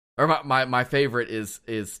Or my favorite is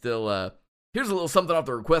still, here's a little something off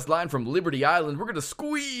the request line from Liberty Island. We're going to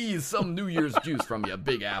squeeze some New Year's juice from you,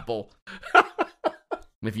 Big Apple.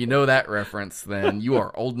 If you know that reference, then you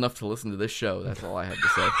are old enough to listen to this show. That's all I have to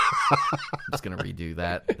say. I'm just going to redo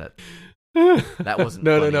that. That wasn't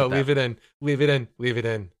No. Leave it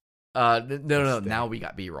in. No. Now we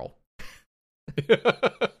got B-roll. Snyder.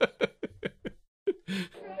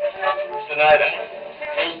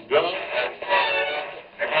 Drummer.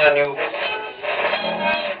 Can you?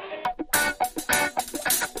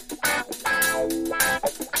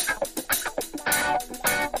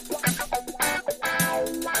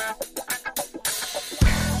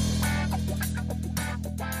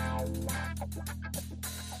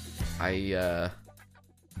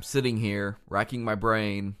 I'm sitting here, racking my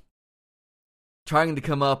brain, trying to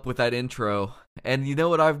come up with that intro, and you know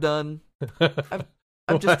what I've done?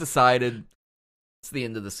 I've just decided it's the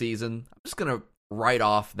end of the season. I'm just gonna write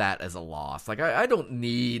off that as a loss. Like, I don't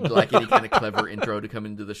need like any kind of clever intro to come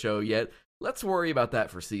into the show yet. Let's worry about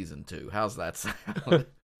that for season 2. How's that sound?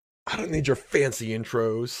 I don't need your fancy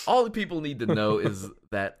intros. All the people need to know is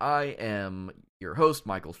that I am your host,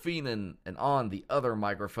 Michael Feenan, and on the other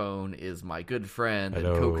microphone is my good friend and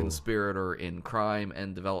co-conspirator in crime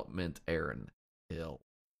and development, Aaron Hill.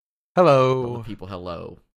 Hello. Tell the people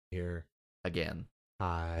hello. Here. Again.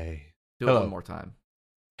 Hi. Do it one more time.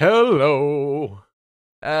 Hello.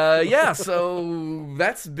 Yeah, so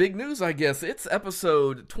that's big news, I guess. It's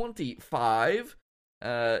episode 25.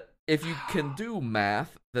 If you can do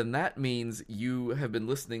math, then that means you have been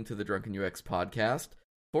listening to the Drunken UX podcast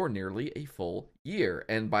for nearly a full year.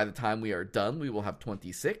 And by the time we are done, we will have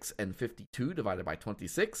 26, and 52 divided by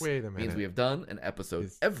 26 Wait a minute. means we have done an episode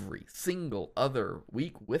every single other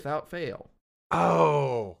week without fail.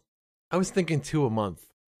 Oh, I was thinking 2 a month,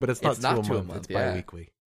 but it's not 2 a month. It's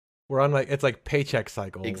bi-weekly. We're on it's like paycheck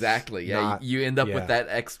cycles. Exactly. Yeah, you end up with that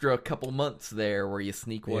extra couple months there where you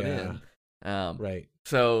sneak one in. Right.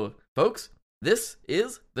 So, folks, this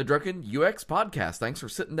is the Drunken UX Podcast. Thanks for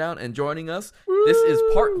sitting down and joining us. Woo! This is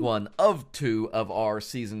part 1 of 2 of our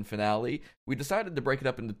season finale. We decided to break it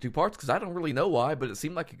up into 2 parts because I don't really know why, but it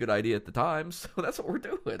seemed like a good idea at the time, so that's what we're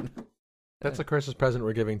doing. That's a Christmas present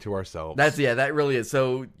we're giving to ourselves. That really is.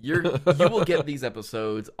 So you will get these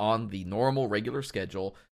episodes on the normal, regular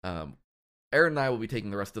schedule. Aaron and I will be taking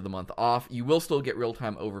the rest of the month off. You will still get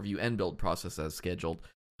real-time overview and build process as scheduled,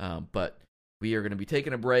 but we are going to be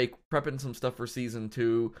taking a break, prepping some stuff for season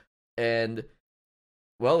 2, and,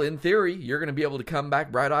 well, in theory, you're going to be able to come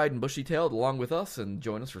back bright-eyed and bushy-tailed along with us and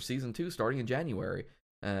join us for season 2 starting in January.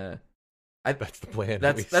 That's the plan.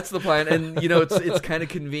 That's the plan, and it's kind of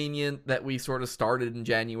convenient that we sort of started in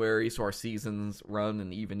January, so our seasons run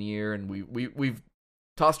an even year, and we've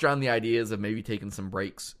tossed around the ideas of maybe taking some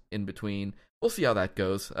breaks in between. We'll see how that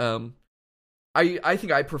goes. I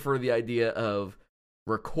think I prefer the idea of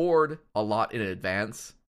record a lot in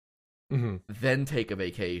advance, then take a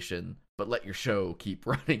vacation, but let your show keep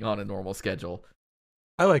running on a normal schedule.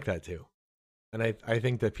 I like that too, and I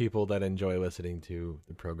think that people that enjoy listening to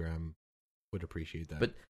the program would appreciate that.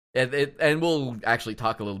 But and we'll actually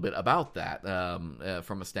talk a little bit about that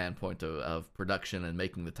from a standpoint of production and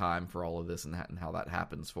making the time for all of this and how that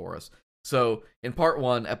happens for us. So in part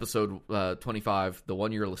 1, episode 25, the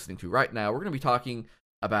one you're listening to right now, we're going to be talking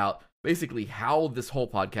about basically how this whole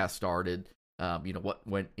podcast started, what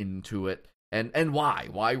went into it, and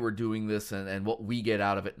why we're doing this, and what we get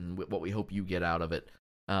out of it, and what we hope you get out of it.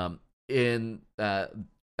 In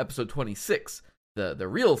episode 26, the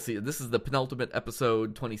real season, this is the penultimate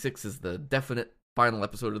episode. 26 is the definite final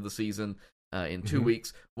episode of the season. In 2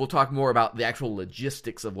 weeks, we'll talk more about the actual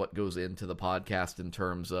logistics of what goes into the podcast in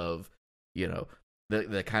terms of,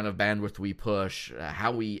 the kind of bandwidth we push,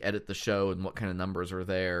 how we edit the show, and what kind of numbers are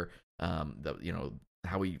there.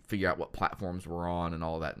 How we figure out what platforms we're on and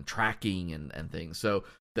all that, and tracking and things. So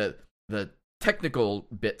the technical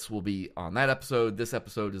bits will be on that episode. This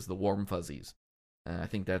episode is the warm fuzzies. I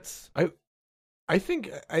think that's... I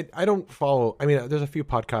think I don't follow... I mean, there's a few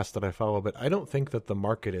podcasts that I follow, but I don't think that the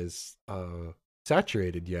market is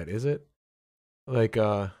saturated yet, is it? Like,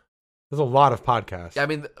 there's a lot of podcasts. I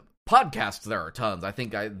mean, podcasts, there are tons. I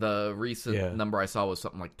think the recent number I saw was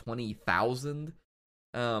something like 20,000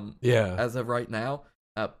 as of right now.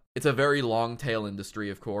 It's a very long tail industry,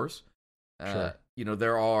 of course. Sure.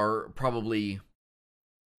 There are probably...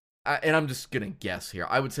 and I'm just going to guess here.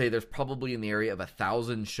 I would say there's probably in the area of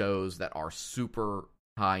 1,000 shows that are super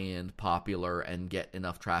high-end, popular, and get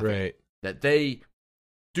enough traffic that they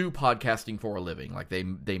do podcasting for a living. Like, they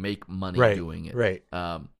make money doing it. Right.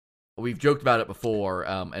 We've joked about it before,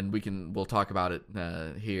 and we'll talk about it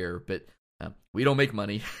here, but We don't make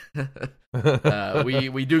money.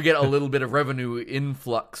 We do get a little bit of revenue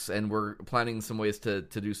influx, and we're planning some ways to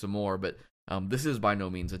do some more, but this is by no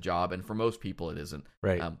means a job, and for most people it isn't.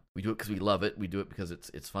 Right. We do it because we love it. We do it because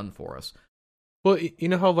it's fun for us. Well, you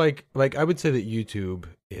know how like I would say that YouTube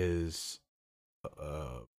is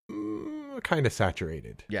kind of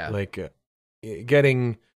saturated. Yeah. Like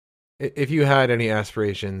getting, if you had any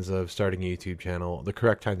aspirations of starting a YouTube channel, the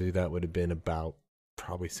correct time to do that would have been about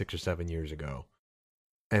probably 6 or 7 years ago.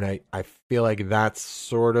 And I feel like that's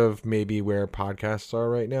sort of maybe where podcasts are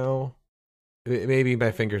right now. Maybe my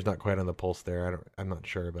finger's not quite on the pulse there. I'm not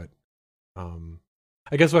sure, but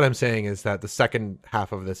I guess what I'm saying is that the second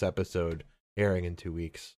half of this episode, airing in 2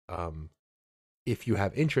 weeks, if you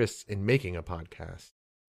have interests in making a podcast,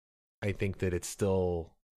 I think that it's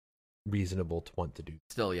still reasonable to want to do.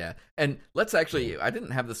 Still, yeah. And let's actually, I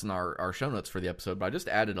didn't have this in our show notes for the episode, but I just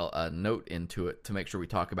added a note into it to make sure we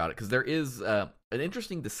talk about it, because there is an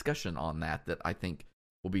interesting discussion on that I think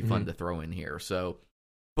will be fun to throw in here. So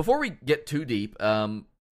before we get too deep,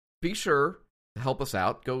 be sure to help us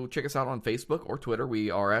out. Go check us out on Facebook or Twitter. We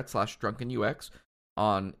are at /DrunkenUX.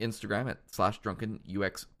 On Instagram at /Drunken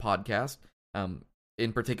UX Podcast.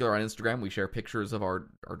 In particular, on Instagram, we share pictures of our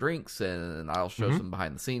drinks, and I'll show some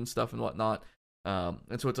behind the scenes stuff and whatnot. And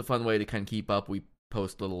so it's a fun way to kind of keep up. We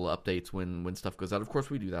post little updates when stuff goes out. Of course,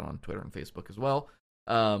 we do that on Twitter and Facebook as well.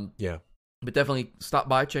 Yeah. But definitely stop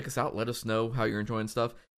by, check us out. Let us know how you're enjoying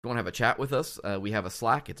stuff. If you want to have a chat with us, we have a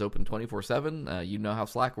Slack. It's open 24/7. You know how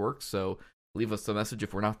Slack works, so leave us a message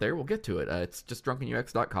if we're not there. We'll get to it. It's just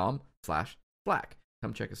drunkenux.com/Slack.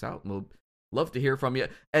 Come check us out, and we'll love to hear from you.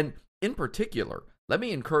 And in particular, let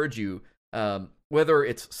me encourage you, whether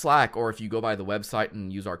it's Slack or if you go by the website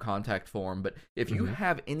and use our contact form, but if you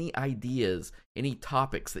have any ideas, any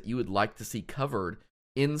topics that you would like to see covered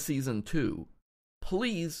in Season 2,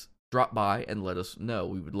 please drop by and let us know.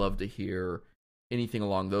 We would love to hear anything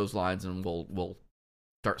along those lines, and we'll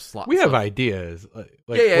start slotting. We have ideas.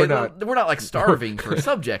 We're not like starving for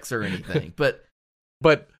subjects or anything, but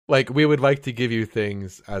like we would like to give you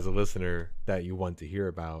things as a listener that you want to hear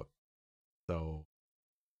about. So,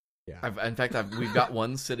 yeah. We've got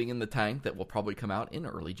one sitting in the tank that will probably come out in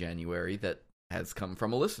early January that has come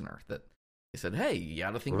from a listener that they said, "Hey, you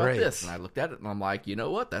got to think about this." And I looked at it and I'm like, you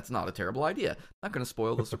know what? That's not a terrible idea. Not going to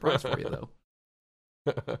spoil the surprise for you though.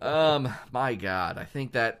 My God, I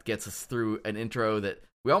think that gets us through an intro that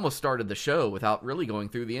we almost started the show without really going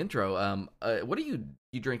through the intro. What are you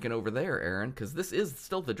drinking over there, Aaron? Because this is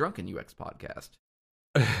still the Drunken UX Podcast.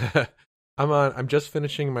 I'm just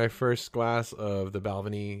finishing my first glass of the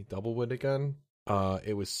Balvenie Doublewood again.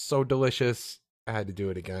 It was so delicious. I had to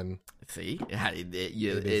do it again. See,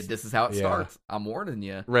 this is how it starts. I'm warning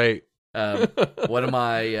you. Right. One of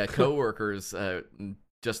my coworkers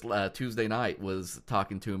just Tuesday night was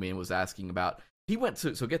talking to me and was asking about. He went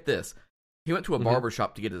to get this. He went to a barber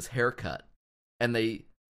shop to get his hair cut, and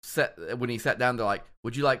when he sat down, they're like,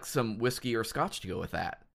 "Would you like some whiskey or scotch to go with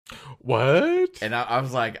that?" What? And I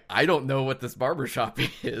was like, I don't know what this barbershop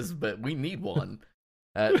is, but we need one.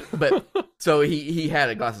 But so he had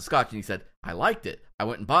a glass of scotch, and he said, I liked it. I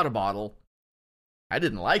went and bought a bottle. I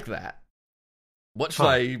didn't like that. What should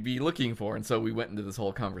I be looking for? And so we went into this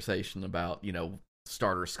whole conversation about,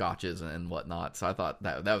 starter scotches and whatnot. So I thought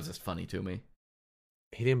that was just funny to me.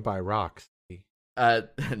 He didn't buy rocks.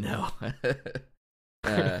 No.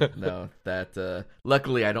 No, that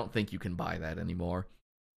luckily I don't think you can buy that anymore.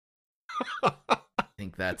 I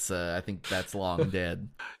think that's long dead.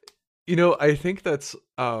 I think that's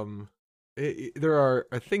there are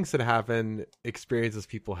things that happen, experiences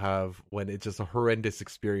people have when it's just a horrendous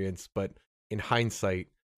experience, but in hindsight,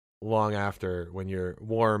 long after, when you're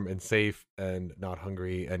warm and safe and not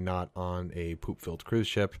hungry and not on a poop-filled cruise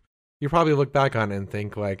ship, you probably look back on it and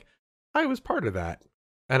think like, I was part of that.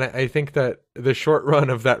 And I think that the short run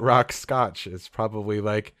of that rock scotch is probably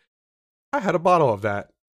like, I had a bottle of that.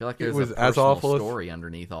 I feel like there's was a personal as awful story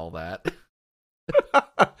underneath all that.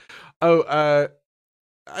 I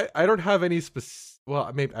don't have any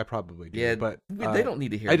well, maybe I probably do. Yeah, but they don't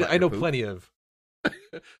need to hear. I know plenty of.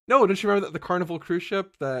 No, don't you remember the Carnival cruise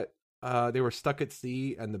ship that they were stuck at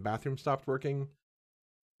sea and the bathroom stopped working,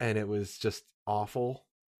 and it was just awful.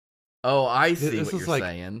 Oh, I see this what you're like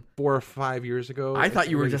saying. 4 or 5 years ago. I thought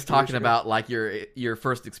you were just talking about like your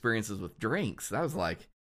first experiences with drinks. That was like,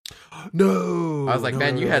 no. I was like,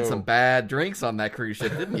 man, you had some bad drinks on that cruise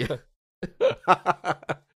ship, didn't you?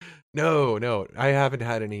 No, I haven't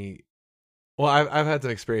had any. Well, I've had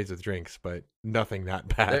some experience with drinks, but nothing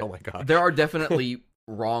that bad. Oh my god, there are definitely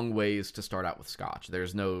wrong ways to start out with scotch.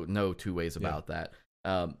 There's no two ways about that.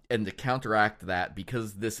 And to counteract that,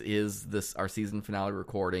 because this is our season finale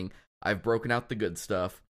recording, I've broken out the good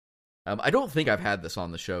stuff. I don't think I've had this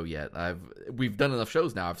on the show yet. We've done enough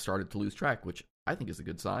shows now. I've started to lose track, which I think is a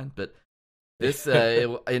good sign. But this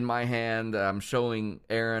in my hand, I'm showing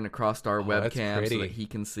Aaron across our webcam so that he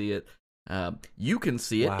can see it. You can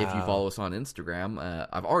see it if you follow us on Instagram.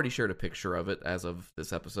 I've already shared a picture of it as of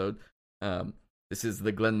this episode. This is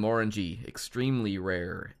the Glenmorangie extremely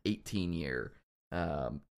rare 18-year.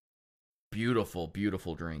 Beautiful,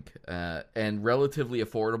 beautiful drink. And relatively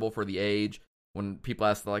affordable for the age. When people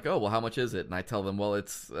ask, they're like, oh, well, how much is it? And I tell them, well,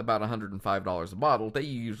 it's about $105 a bottle. They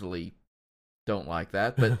usually don't like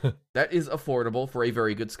that, but that is affordable for a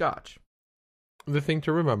very good scotch. The thing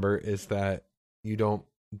to remember is that you don't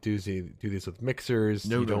do these with mixers.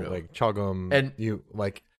 You don't like chug them. And you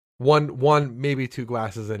like one, maybe two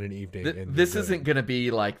glasses in an evening. This isn't going to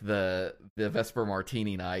be like the Vesper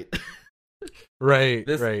Martini night. Right.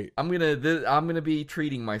 I'm gonna be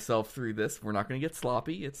treating myself through this. We're not gonna get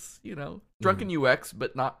sloppy. It's drunken UX,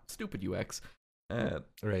 but not stupid UX.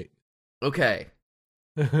 Right. Okay.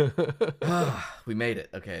 We made it.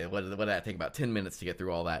 Okay. What did that take? About 10 minutes to get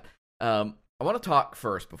through all that. I want to talk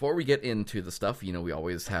first before we get into the stuff. We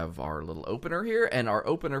always have our little opener here, and our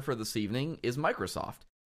opener for this evening is Microsoft.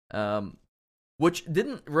 Which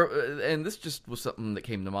didn't, and this just was something that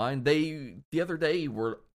came to mind. They the other day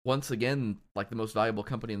were once again like the most valuable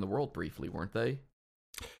company in the world briefly, weren't they?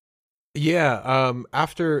 Yeah.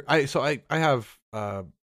 After I have I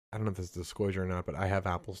don't know if this is disclosure or not, but I have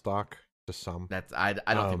Apple stock, just some. That's I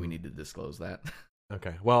don't think we need to disclose that.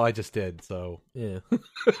 Okay. Well, I just did, so yeah.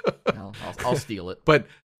 I'll steal it. But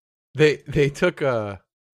they took a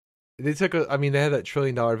I mean, they had that $1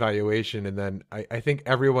 trillion valuation, and then I think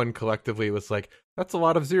everyone collectively was like, that's a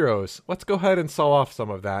lot of zeros. Let's go ahead and sell off some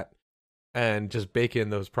of that and just bake in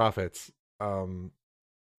those profits. And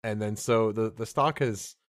then so the stock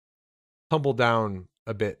has tumbled down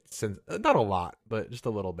a bit since, not a lot, but just a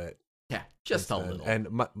little bit. Yeah, just a little. And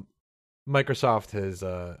Microsoft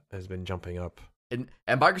has been jumping up. And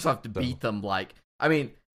Microsoft beat them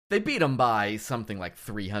they beat them by something like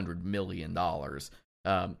 $300 million.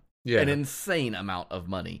 An insane amount of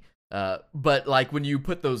money. But when you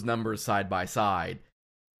put those numbers side by side,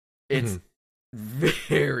 it's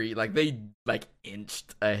very they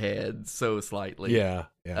inched ahead so slightly. Yeah.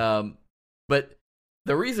 But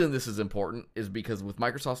the reason this is important is because with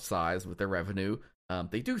Microsoft's size, with their revenue,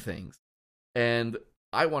 they do things. And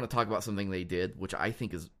I want to talk about something they did, which I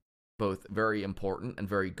think is both very important and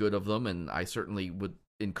very good of them, and I certainly would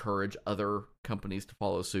encourage other companies to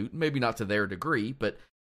follow suit. Maybe not to their degree, but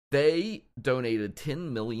they donated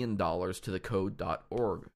 $10 million to the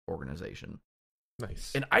Code.org organization.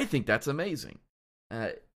 Nice. And I think that's amazing.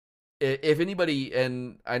 If anybody,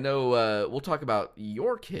 and I know we'll talk about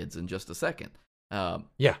your kids in just a second.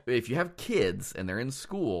 If you have kids and they're in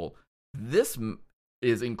school, this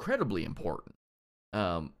is incredibly important.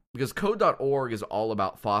 Because Code.org is all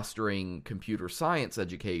about fostering computer science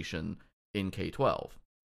education in K-12.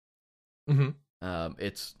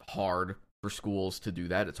 It's hard for schools to do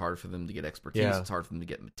that. It's hard for them to get expertise. It's hard for them to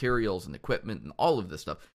get materials and equipment and all of this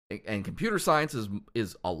stuff. And computer science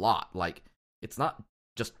is a lot. It's not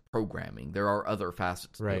just programming. There are other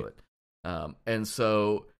facets to it. And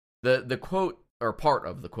so the quote, or part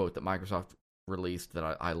of the quote that Microsoft released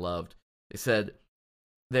that I loved, they said,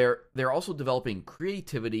 They're also developing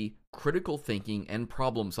creativity, critical thinking, and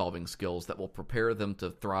problem-solving skills that will prepare them to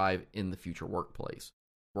thrive in the future workforce.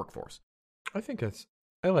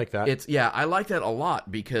 I like that. I like that a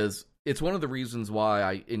lot because it's one of the reasons why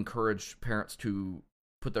I encourage parents to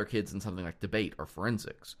put their kids in something like debate or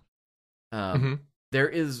forensics. There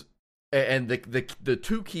is, and the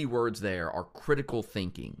two key words there are critical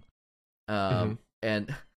thinking,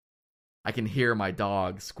 and I can hear my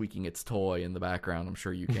dog squeaking its toy in the background. I'm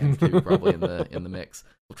sure you can too, probably in the mix.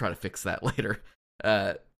 We'll try to fix that later.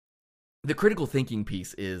 The critical thinking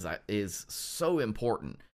piece is so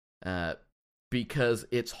important because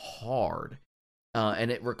it's hard,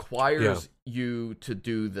 and it requires you to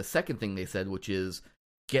do the second thing they said, which is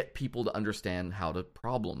get people to understand how to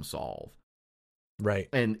problem solve. Right.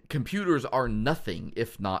 And computers are nothing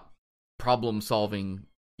if not problem solving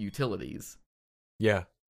utilities. Yeah.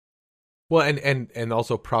 Well, and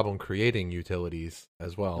also problem creating utilities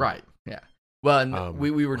as well. Right. Yeah. Well, and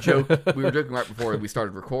we were joking right before we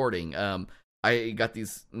started recording. I got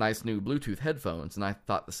these nice new Bluetooth headphones, and I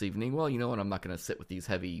thought this evening, well, you know what? I'm not going to sit with these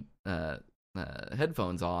heavy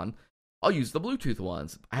headphones on. I'll use the Bluetooth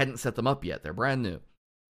ones. I hadn't set them up yet. They're brand new.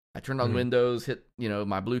 I turned on Windows, hit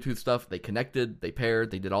my Bluetooth stuff. They connected, they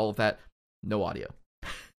paired, they did all of that. No audio.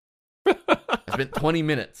 I I spent 20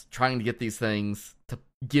 minutes trying to get these things to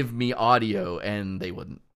give me audio, and they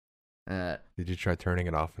wouldn't. Did you try turning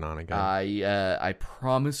it off and on again? I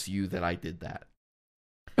promise you that I did that.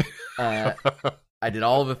 I did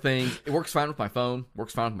all the things. It works fine with my phone,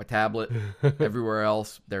 works fine with my tablet. Everywhere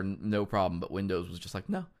else, they're no problem. But Windows was just like,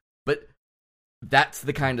 no. But that's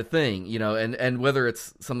the kind of thing, and whether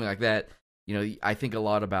it's something like that, I think a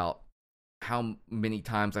lot about how many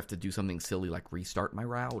times I have to do something silly like restart my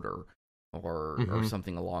router or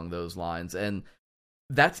something along those lines. And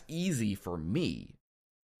that's easy for me.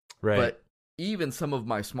 Right. But even some of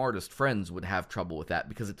my smartest friends would have trouble with that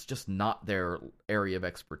because it's just not their area of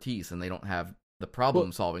expertise, and they don't have the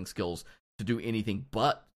problem-solving skills to do anything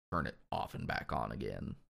but turn it off and back on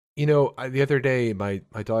again. The other day, my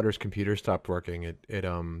daughter's computer stopped working. It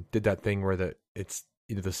did that thing where the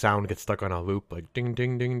sound gets stuck on a loop, like ding,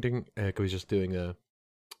 ding, ding, ding. And it was just doing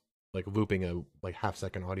looping a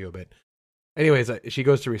half-second audio bit. Anyways, she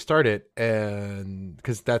goes to restart it, and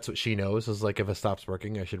because that's what she knows is like if it stops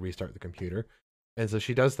working, I should restart the computer. And so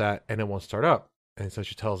she does that, and it won't start up. And so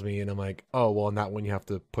she tells me, and I'm like, oh, well, in that one you have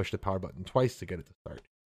to push the power button twice to get it to start.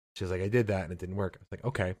 She's like, I did that, and it didn't work. I was like,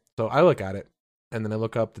 okay. So I look at it, and then I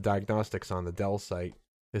look up the diagnostics on the Dell site.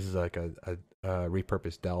 This is like a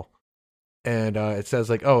repurposed Dell. And it says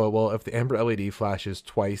like, oh, well, if the amber LED flashes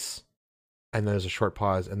twice, and there's a short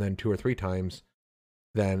pause, and then 2 or 3 times,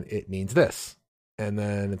 then it means this. And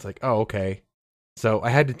then it's like, oh, okay. So I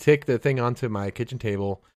had to take the thing onto my kitchen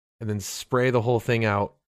table and then spray the whole thing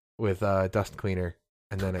out with dust cleaner,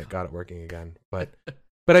 and then it got it working again. But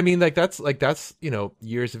I mean, that's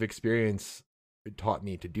years of experience taught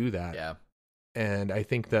me to do that. Yeah. And I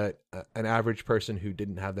think that an average person who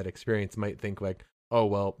didn't have that experience might think like, oh,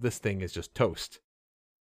 well, this thing is just toast.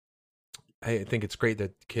 I think it's great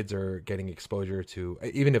that kids are getting exposure to,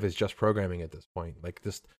 even if it's just programming at this point, like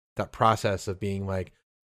that process of being like,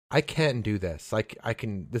 I can't do this. I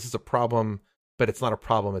can, this is a problem, but it's not a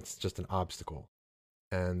problem. It's just an obstacle.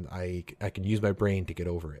 And I can use my brain to get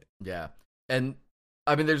over it. Yeah. And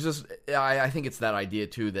I mean, there's just, I think it's that idea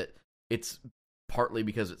too, that it's partly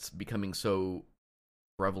because it's becoming so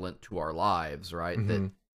prevalent to our lives, right? Mm-hmm.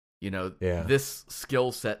 That, this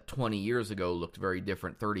skill set 20 years ago looked very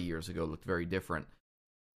different, 30 years ago looked very different.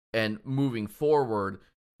 And moving forward,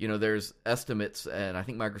 there's estimates, and I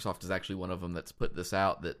think Microsoft is actually one of them that's put this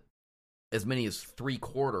out, that as many as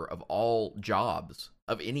 3/4 of all jobs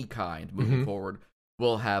of any kind moving forward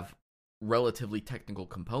will have relatively technical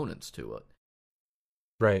components to it.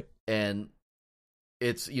 Right. And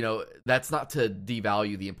it's, that's not to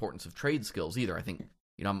devalue the importance of trade skills either. I think,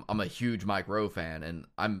 I'm a huge Mike Rowe fan, and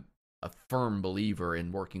I'm a firm believer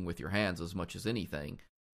in working with your hands as much as anything.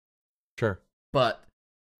 Sure. But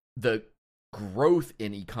the growth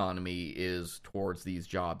in economy is towards these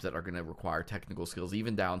jobs that are going to require technical skills,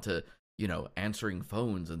 even down to, answering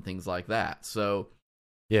phones and things like that. So,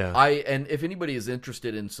 yeah. And if anybody is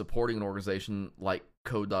interested in supporting an organization like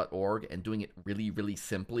code.org and doing it really, really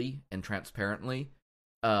simply and transparently,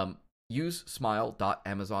 use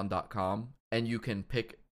smile.amazon.com, and you can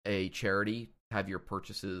pick a charity to have your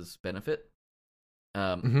purchases benefit.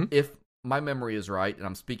 If my memory is right, and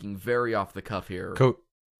I'm speaking very off the cuff here.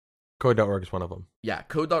 Code.org is one of them. Yeah,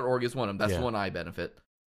 code.org is one of them. That's the one I benefit.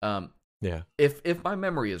 Yeah. If my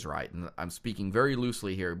memory is right, and I'm speaking very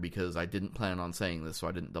loosely here because I didn't plan on saying this, so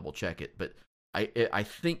I didn't double check it, but I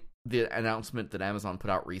think the announcement that Amazon put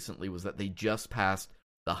out recently was that they just passed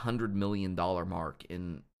the $100 million mark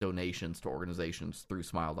in donations to organizations through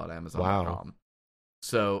smile.amazon.com. Wow.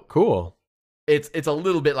 So cool. It's a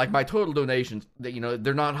little bit like my total donations, that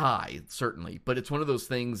they're not high, certainly, but it's one of those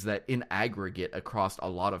things that in aggregate across a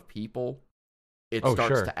lot of people, it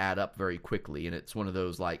starts to add up very quickly, and it's one of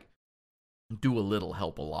those like, do a little,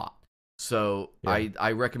 help a lot. So yeah.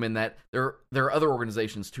 I recommend that. There are other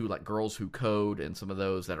organizations too, like Girls Who Code and some of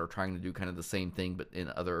those that are trying to do kind of the same thing, but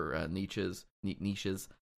in other niches.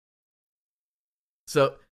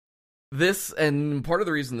 So this, and part of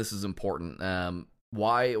the reason this is important,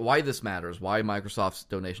 why this matters, why Microsoft's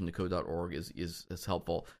donation to code.org is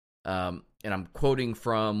helpful. And I'm quoting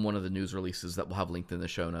from one of the news releases that we'll have linked in the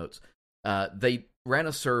show notes. They ran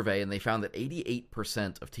a survey, and they found that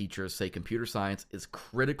 88% of teachers say computer science is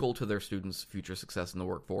critical to their students' future success in the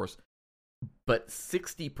workforce, but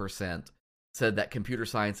 60% said that computer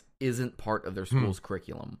science isn't part of their school's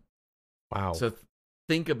curriculum. Wow. So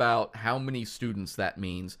think about how many students that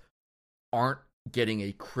means aren't getting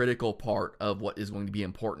a critical part of what is going to be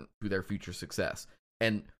important to their future success.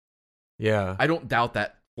 And yeah, I don't doubt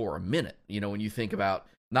that for a minute. When you think about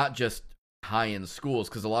not just high-end schools,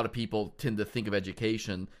 because a lot of people tend to think of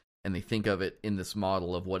education and they think of it in this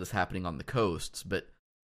model of what is happening on the coasts. But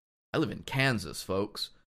I live in Kansas,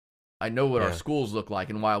 folks. I know what our schools look like,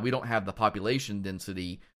 and while we don't have the population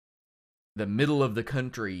density, the middle of the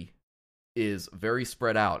country is very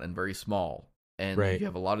spread out and very small. And you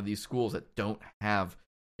have a lot of these schools that don't have,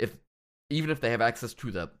 even if they have access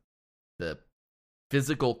to the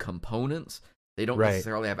physical components, they don't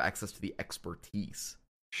necessarily have access to the expertise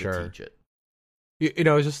to teach it. You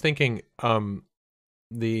know, I was just thinking,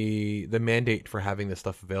 the mandate for having this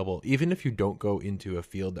stuff available, even if you don't go into a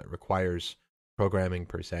field that requires programming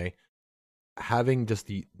per se, having just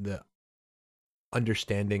the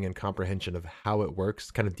understanding and comprehension of how it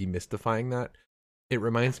works, kind of demystifying that. It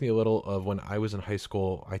reminds me a little of when I was in high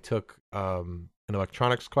school. I took an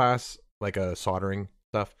electronics class, like a soldering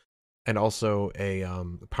stuff, and also a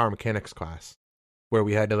power mechanics class where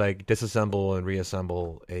we had to like disassemble and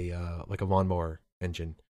reassemble a lawnmower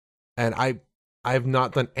engine. And I've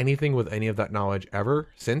not done anything with any of that knowledge ever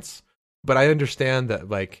since, but I understand that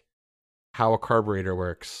like how a carburetor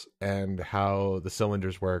works and how the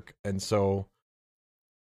cylinders work. And so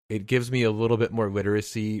it gives me a little bit more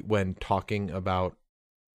literacy when talking about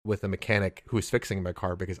with a mechanic who is fixing my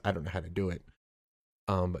car, because I don't know how to do it.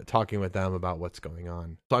 But talking with them about what's going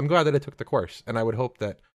on. So I'm glad that I took the course, and I would hope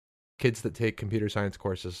that kids that take computer science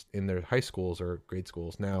courses in their high schools or grade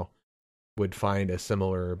schools now would find a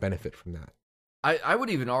similar benefit from that. I would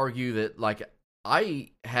even argue that like I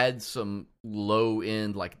had some low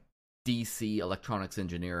end like DC electronics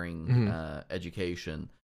engineering education,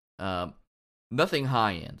 nothing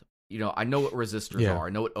high end. You know, I know what resistors are. I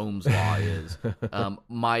know what Ohm's law is.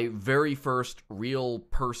 My very first real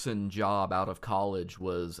person job out of college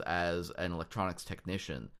was as an electronics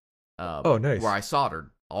technician. Nice. Where I soldered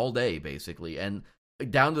all day, basically. And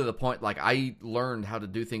down to the point, like, I learned how to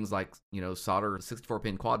do things like, you know, solder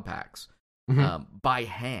 64-pin quad packs by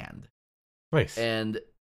hand. Nice. And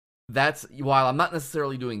that's, while I'm not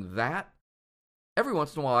necessarily doing that, every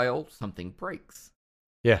once in a while, something breaks.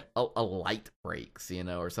 Yeah, a light breaks, you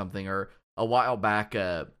know, or something. Or a while back,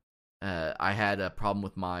 I had a problem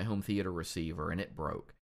with my home theater receiver, and it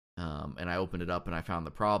broke. And I opened it up, and I found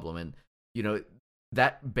the problem. And you know,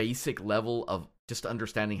 that basic level of just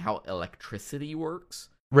understanding how electricity works,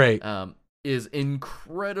 right, is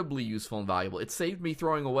incredibly useful and valuable. It saved me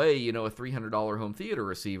throwing away, you know, a $300 home theater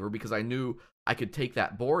receiver because I knew I could take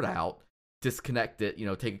that board out, disconnect it, you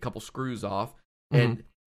know, take a couple screws off, and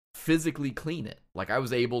physically clean it. Like I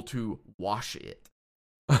was able to wash it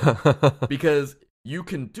because you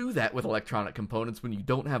can do that with electronic components when you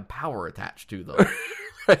don't have power attached to them.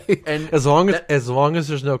 Right. And as long as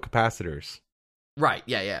there's no capacitors. Right.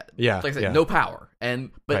 Yeah. Like I said, no power.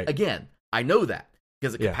 But again, I know that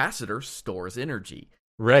because a capacitor stores energy.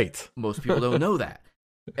 Right. Most people don't know that.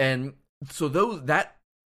 And so that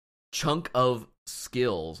chunk of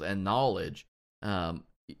skills and knowledge,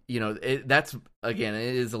 you know, that's, again,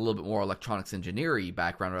 it is a little bit more electronics engineering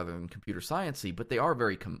background rather than computer sciencey, but they are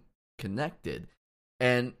very connected.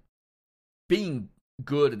 And being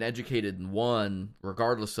good and educated in one,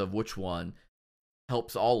 regardless of which one,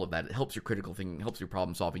 helps all of that. It helps your critical thinking, helps your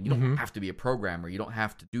problem solving. You don't have to be a programmer. You don't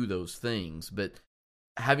have to do those things, but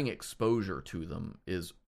having exposure to them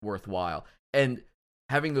is worthwhile. And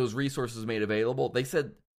having those resources made available, they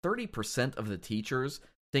said 30% of the teachers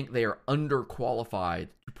think they are underqualified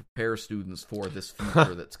to prepare students for this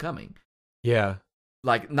future that's coming. Yeah.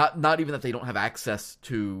 Like, not even that they don't have access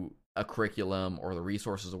to a curriculum or the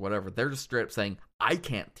resources or whatever. They're just straight up saying, I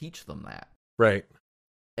can't teach them that. Right.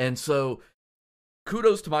 And so,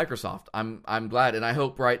 kudos to Microsoft. I'm glad, and I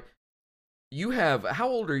hope, right, you have, how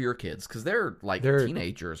old are your kids? Because they're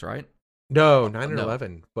teenagers, right? No, 9 and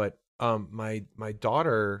 11. But my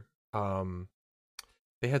daughter,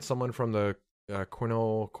 they had someone from the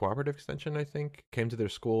Cornell Cooperative Extension, I think, came to their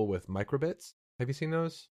school with microbits. Have you seen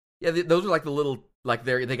those? Yeah, those are like the little, like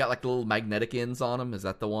they got like the little magnetic ends on them. Is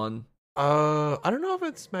that the one? I don't know if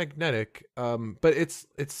it's magnetic, but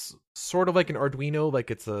it's sort of like an Arduino, like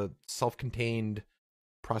it's a self-contained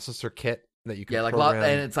processor kit that you can program.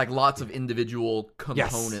 And it's like lots of individual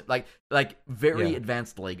component, like very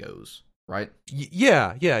advanced Legos, right?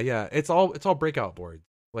 Yeah. It's all breakout boards.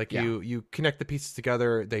 Like you connect the pieces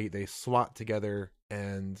together, they slot together,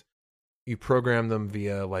 and you program them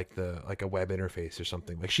via like a web interface or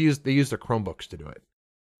something. Like they use their Chromebooks to do it.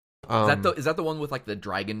 Is that the one with like the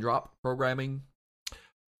drag and drop programming?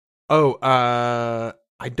 Oh, I'll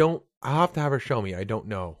have to have her show me. I don't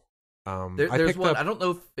know. There's one. I don't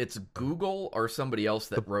know if it's Google or somebody else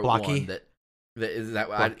that wrote Blocky? one that is that.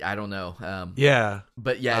 I don't know.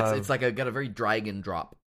 But yeah, it's like got a very drag and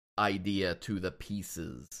drop idea to the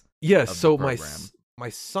pieces. Yeah. Of so the program. my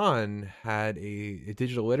son had a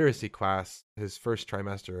digital literacy class his first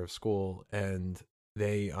trimester of school, and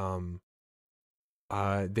they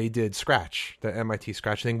did Scratch, the MIT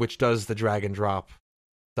Scratch thing, which does the drag and drop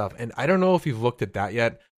stuff. And I don't know if you've looked at that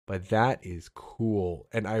yet, but that is cool.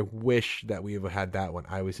 And I wish that we had that when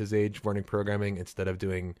I was his age, learning programming instead of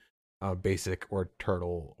doing Basic or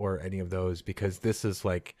Turtle or any of those, because this is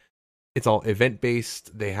like, it's all event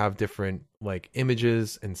based. They have different like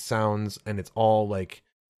images and sounds, and it's all like,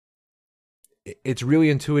 it's really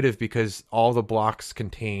intuitive because all the blocks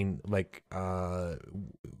contain like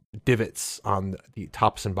divots on the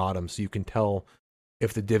tops and bottoms, so you can tell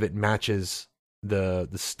if the divot matches the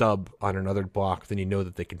stub on another block, then you know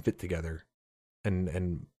that they can fit together,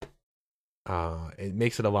 and it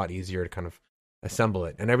makes it a lot easier to kind of assemble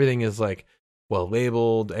it. And everything is like well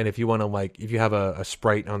labeled, and if you want to, like, if you have a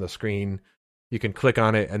sprite on the screen, you can click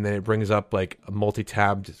on it and then it brings up like a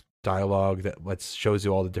multi-tabbed dialogue that shows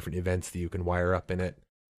you all the different events that you can wire up in it.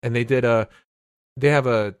 And they have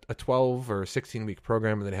a 12 or 16 week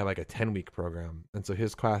program, and then they have like a 10-week program. And so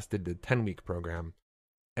his class did the 10-week program,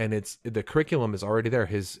 and the curriculum is already there.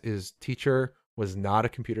 His teacher was not a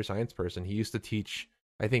computer science person. He used to teach,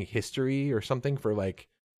 I think, history or something for like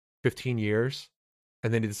 15 years.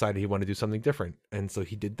 And then he decided he wanted to do something different. And so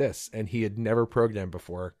he did this, and he had never programmed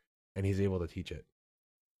before, and he's able to teach it.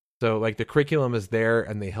 So like the curriculum is there,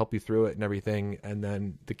 and they help you through it and everything. And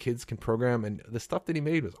then the kids can program, and the stuff that he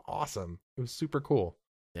made was awesome. It was super cool.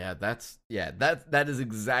 Yeah, that is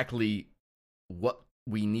exactly what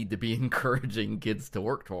we need to be encouraging kids to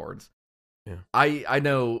work towards. Yeah. I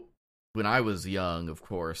know when I was young, of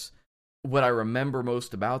course, what I remember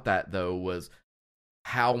most about that though was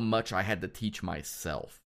how much I had to teach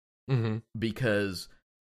myself. Mm-hmm. Because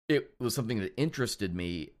it was something that interested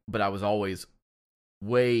me, but I was always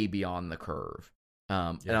way beyond the curve.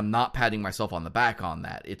 And I'm not patting myself on the back on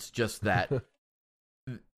that. It's just that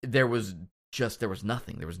there was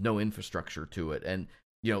nothing. There was no infrastructure to it. And,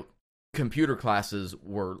 computer classes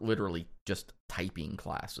were literally just typing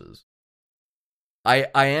classes. I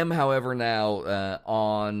am, however, now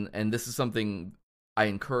and this is something I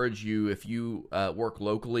encourage you, if you work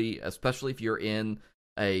locally, especially if you're in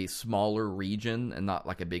a smaller region and not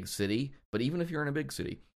like a big city, but even if you're in a big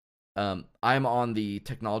city, I'm on the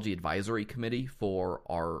technology advisory committee for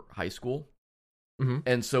our high school. Mm-hmm.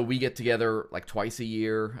 And so we get together like twice a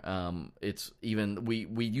year. It's even,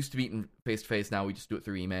 we used to meet face to face. Now we just do it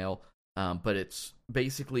through email. But it's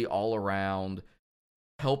basically all around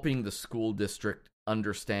helping the school district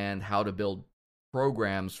understand how to build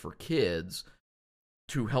programs for kids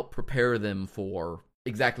to help prepare them for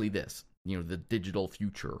exactly this, the digital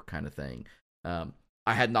future kind of thing. I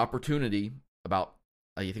had an opportunity about,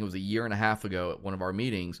 I think it was a year and a half ago at one of our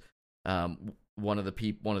meetings. One of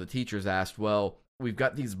the teachers asked, "Well, we've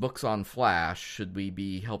got these books on Flash. Should we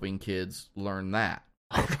be helping kids learn that?"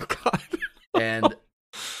 Oh my God. And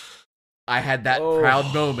I had that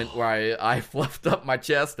proud moment where I fluffed up my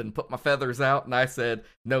chest and put my feathers out, and I said,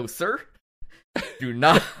 "No, sir, do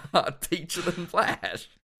not teach them Flash."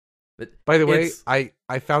 But by the way,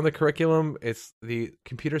 I found the curriculum. It's the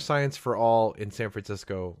Computer Science for All in San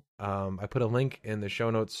Francisco. I put a link in the show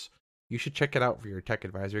notes. You should check it out for your tech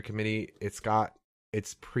advisory committee.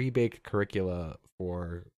 It's pre-baked curricula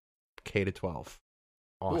for K to 12.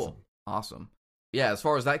 Awesome. Cool. Awesome. Yeah, as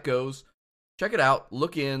far as that goes, check it out.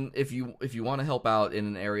 Look in if you want to help out in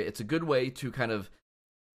an area. It's a good way to kind of,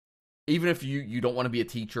 even if you don't want to be a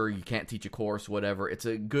teacher, you can't teach a course, whatever, it's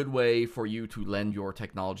a good way for you to lend your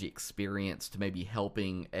technology experience to maybe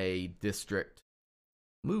helping a district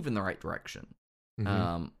move in the right direction.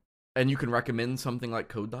 Mm-hmm. And you can recommend something like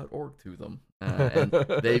code.org to them. And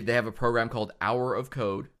they have a program called Hour of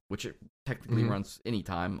Code, which it technically runs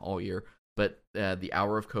anytime, all year. But the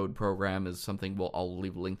Hour of Code program is something I'll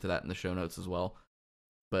leave a link to that in the show notes as well.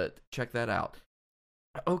 But check that out.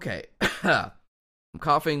 Okay. I'm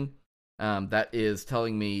coughing. That is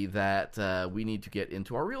telling me that we need to get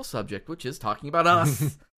into our real subject, which is talking about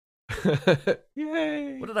us.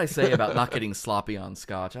 Yay! What did I say about not getting sloppy on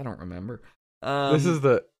scotch? I don't remember. This is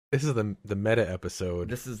the meta episode.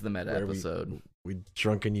 This is the meta episode. We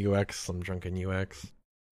Drunken UX, some Drunken UX.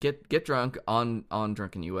 Get drunk on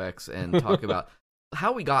Drunken UX and talk about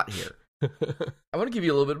how we got here. I want to give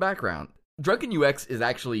you a little bit of background. Drunken UX is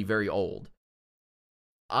actually very old.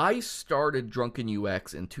 I started Drunken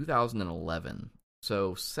UX in 2011,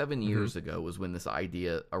 so 7 years ago was when this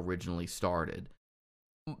idea originally started.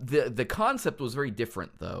 The concept was very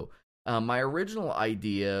different, though. My original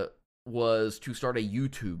idea was to start a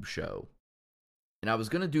YouTube show. And I was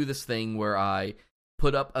going to do this thing where I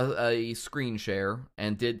put up a screen share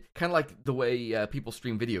and did kind of like the way people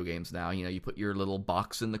stream video games now. You know, you put your little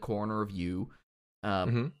box in the corner of you.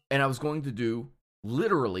 And I was going to do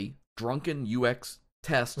literally drunken UX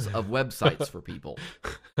tests of websites for people.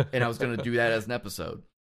 And I was going to do that as an episode.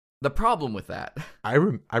 The problem with that... I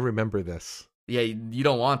remember this. Yeah, you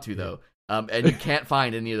don't want to, though. And you can't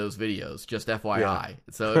find any of those videos, just FYI. Yeah.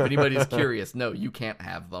 So if anybody's curious, no, you can't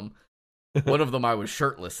have them. One of them I was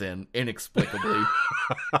shirtless in, inexplicably.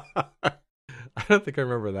 I don't think I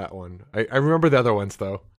remember that one. I remember the other ones,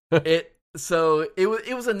 though. It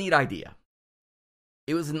was a neat idea.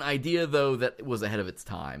 It was an idea, though, that was ahead of its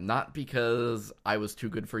time. Not because I was too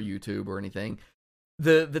good for YouTube or anything.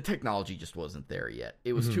 The technology just wasn't there yet.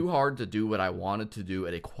 It was too hard to do what I wanted to do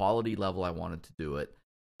at a quality level I wanted to do it.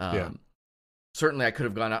 Certainly, I could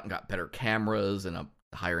have gone out and got better cameras and a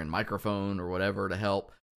higher-end microphone or whatever to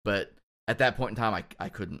help. But at that point in time, I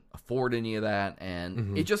couldn't afford any of that.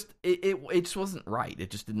 And it just wasn't right. It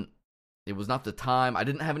just didn't... It was not the time. I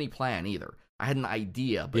didn't have any plan either. I had an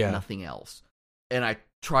idea, but nothing else. And I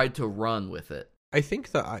tried to run with it. I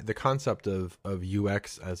think the concept of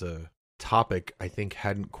UX as a topic, I think,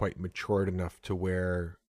 hadn't quite matured enough to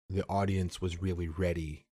where the audience was really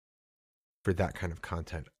ready for that kind of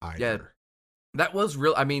content either. Yeah, that was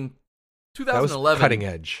real. I mean, 2011. That was cutting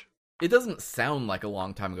edge. It doesn't sound like a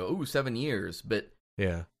long time ago. Ooh, 7 years. But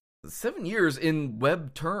yeah, 7 years in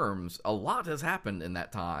web terms, a lot has happened in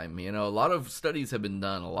that time. You know, a lot of studies have been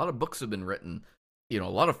done. A lot of books have been written. You know, a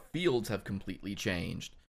lot of fields have completely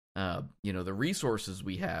changed. You know, the resources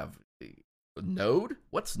we have. Node?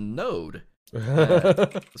 What's Node?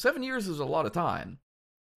 7 years is a lot of time.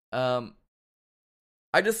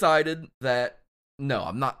 I decided that no,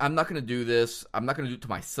 I'm not going to do this. I'm not going to do it to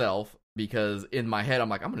myself because in my head I'm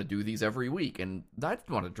like, I'm going to do these every week, and I didn't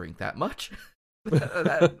want to drink that much.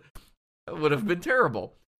 that would have been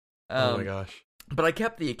terrible. Oh my gosh! But I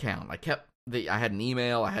kept the account. I had an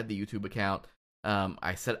email. I had the YouTube account.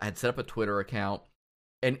 I had set up a Twitter account,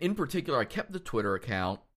 and in particular, I kept the Twitter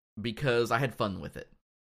account because I had fun with it.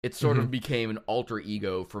 It sort of became an alter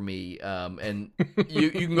ego for me. And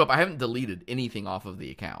you can go up. I haven't deleted anything off of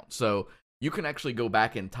the account, so you can actually go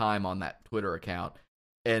back in time on that Twitter account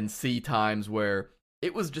and see times where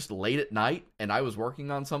it was just late at night and I was working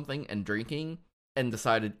on something and drinking and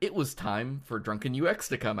decided it was time for Drunken UX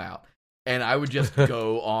to come out. And I would just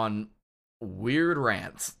go on weird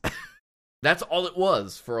rants. That's all it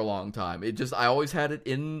was for a long time. I always had it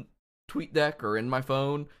in TweetDeck or in my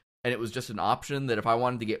phone, and it was just an option that if I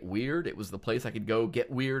wanted to get weird, it was the place I could go get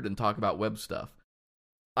weird and talk about web stuff.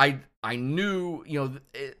 I knew, you know,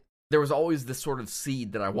 there was always this sort of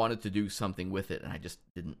seed that I wanted to do something with it, and I just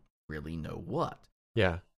didn't really know what.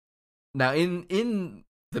 Yeah. Now, in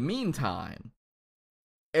the meantime,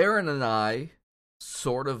 Aaron and I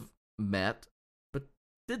sort of met, but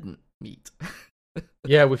didn't meet.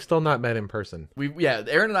 Yeah, we've still not met in person.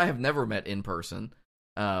 Aaron and I have never met in person.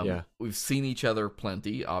 Yeah. We've seen each other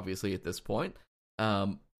plenty, obviously, at this point.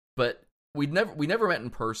 But we never met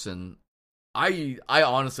in person. I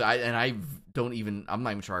honestly, I'm not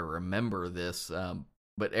even sure I remember this.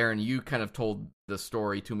 But Aaron, you kind of told the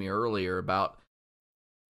story to me earlier about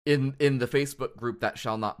in the Facebook group that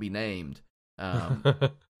shall not be named.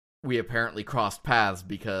 We apparently crossed paths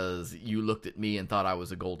because you looked at me and thought I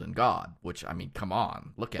was a golden god, which, I mean, come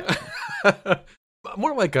on, look at me.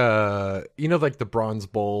 More like like the Bronze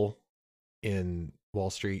Bowl in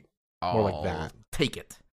Wall Street. More like that. Take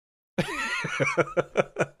it.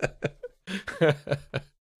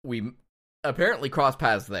 We apparently crossed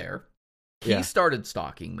paths there. He started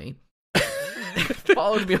stalking me.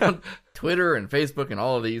 Followed me on Twitter and Facebook and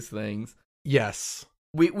all of these things. Yes.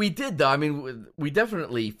 We did, though. I mean, we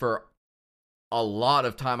definitely, for a lot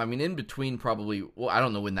of time, I mean, in between probably, well, I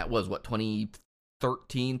don't know when that was,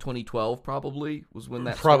 2013, 2012 probably was when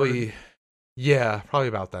that started? Yeah, probably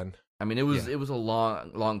about then. I mean, it was a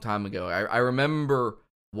long time ago. I remember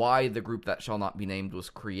why the group that shall not be named was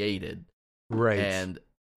created. Right. And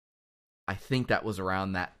I think that was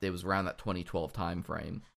around that 2012 time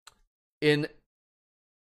frame. In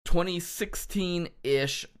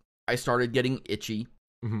 2016-ish, I started getting itchy.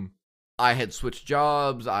 Mm-hmm. I had switched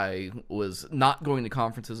jobs. I was not going to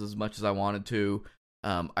conferences as much as I wanted to.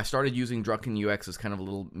 I started using Drunken UX as kind of a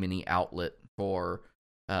little mini outlet for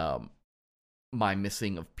my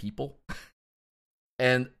missing of people.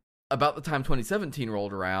 And about the time 2017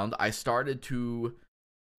 rolled around, I started to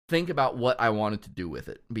think about what I wanted to do with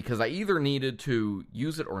it, because I either needed to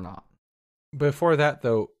use it or not. Before that,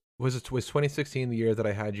 though, was 2016 the year that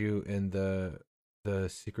I had you in the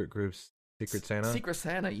secret groups? Secret Santa? Secret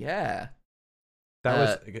Santa, yeah. That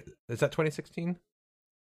was... Is that 2016?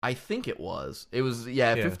 I think it was. It was,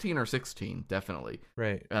 yeah, Yeah. 15 or 16, definitely.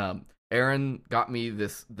 Right. Aaron got me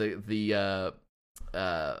this the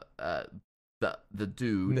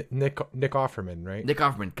dude Nick Offerman, right? Nick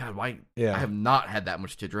Offerman. God, why? Yeah. I have not had that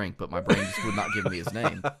much to drink, but my brain just would not give me his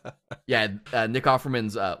name. Yeah, Nick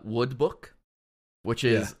Offerman's Wood Book, which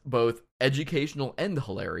is both educational and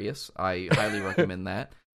hilarious. I highly recommend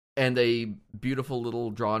that. And a beautiful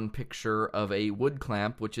little drawn picture of a wood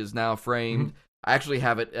clamp, which is now framed. Mm-hmm. I actually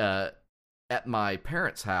have it at my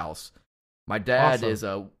parents' house. My dad is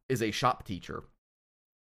a shop teacher.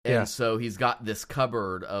 And so he's got this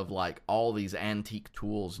cupboard of like all these antique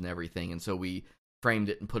tools and everything. And so we framed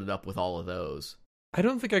it and put it up with all of those. I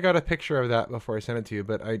don't think I got a picture of that before I sent it to you,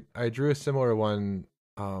 but I drew a similar one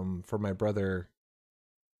for my brother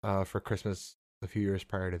for Christmas a few years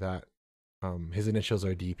prior to that. His initials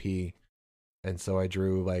are DP. And so I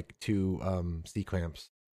drew like two C clamps,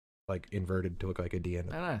 like inverted to look like a D in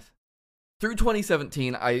it. Oh, nice. Through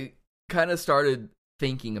 2017, I kind of started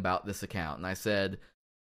thinking about this account, and I said,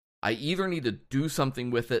 I either need to do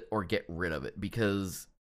something with it or get rid of it, because,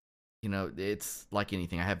 you know, it's like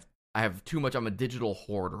anything. I have too much. I'm a digital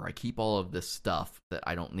hoarder. I keep all of this stuff that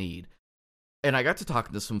I don't need. And I got to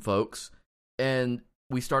talking to some folks, and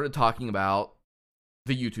we started talking about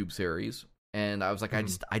the YouTube series, and I was like, I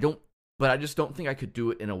just don't think I could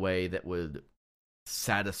do it in a way that would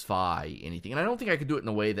satisfy anything. And I don't think I could do it in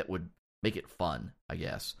a way that would make it fun, I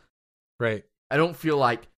guess. Right. I don't feel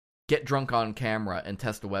like get drunk on camera and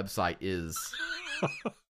test a website is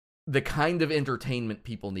the kind of entertainment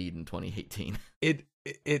people need in 2018.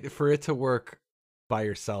 It for it to work by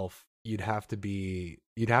yourself, you'd have to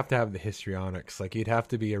have the histrionics. Like, you'd have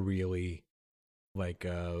to be a really like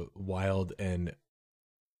wild and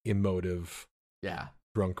emotive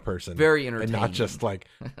drunk person. Very entertaining. And not just like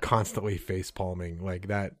constantly face palming like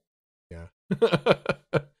that. Yeah.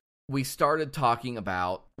 We started talking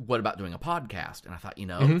about what about doing a podcast, and I thought,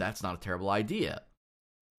 that's not a terrible idea.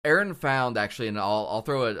 Aaron found, actually, and I'll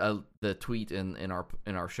throw the tweet in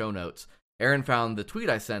our show notes. Aaron found the tweet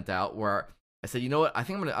I sent out where I said, you know what, I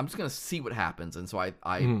think I'm just gonna see what happens. And so I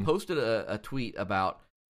posted a tweet about,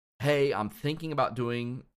 hey, I'm thinking about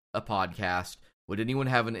doing a podcast. Would anyone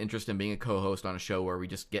have an interest in being a co-host on a show where we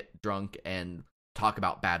just get drunk and talk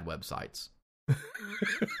about bad websites?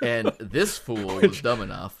 And this fool was dumb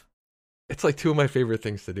enough. It's like two of my favorite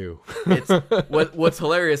things to do. What's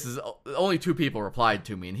hilarious is only 2 people replied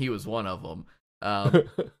to me, and he was one of them.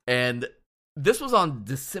 And this was on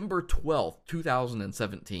December 12th,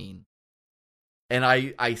 2017. And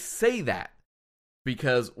I say that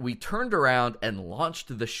because we turned around and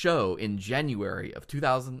launched the show in January of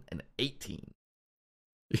 2018.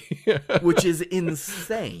 Which is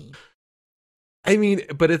insane. I mean,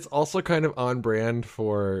 but it's also kind of on brand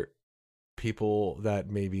for people that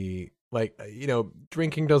maybe, like,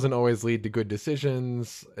 drinking doesn't always lead to good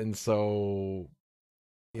decisions. And so,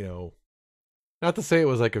 not to say it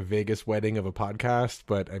was like a Vegas wedding of a podcast,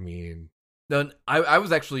 but I mean... No, I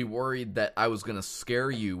was actually worried that I was going to scare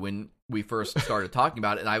you when we first started talking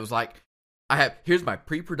about it. And I was like, here's my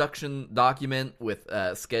pre-production document with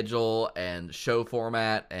schedule and show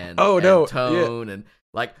format and tone. And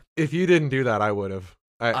like, if you didn't do that, I would have.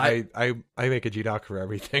 I make a G-Doc for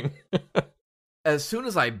everything. As soon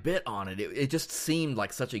as I bit on it, it just seemed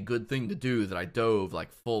like such a good thing to do that I dove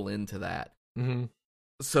like full into that. Mm-hmm.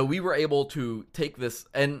 So we were able to take this,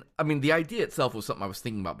 and I mean, the idea itself was something I was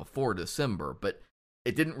thinking about before December, but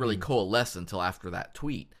it didn't really coalesce until after that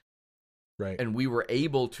tweet. Right. And we were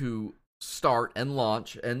able to start and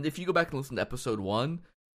launch. And if you go back and listen to episode 1,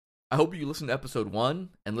 I hope you listen to episode 1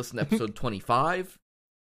 and listen to episode 25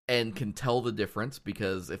 and can tell the difference,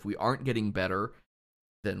 because if we aren't getting better,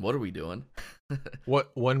 then what are we doing?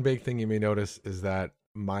 One big thing you may notice is that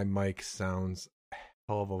my mic sounds a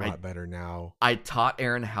hell of a lot better now. I taught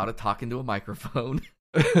Aaron how to talk into a microphone.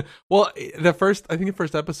 Well, the first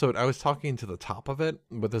episode, I was talking to the top of it,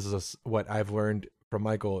 but this is what I've learned from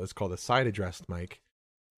Michael is called a side addressed mic,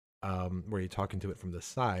 where you're talking to it from the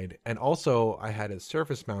side. And also, I had it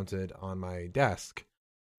surface mounted on my desk.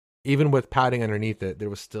 Even with padding underneath it, there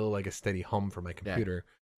was still like a steady hum from my computer.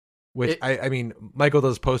 Yeah. Which, I mean, Michael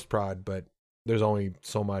does post-prod, but there's only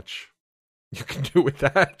so much you can do with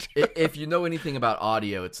that. If you know anything about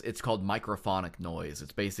audio, it's called microphonic noise.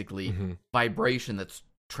 It's basically vibration that's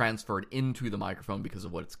transferred into the microphone because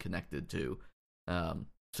of what it's connected to.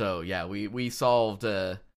 So, yeah, we solved...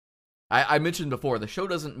 I mentioned before, the show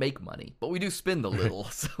doesn't make money, but we do spend a little.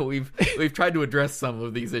 So we've tried to address some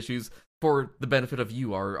of these issues for the benefit of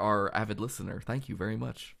you, our avid listener. Thank you very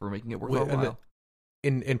much for making it worth our while.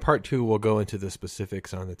 in part 2, we'll go into the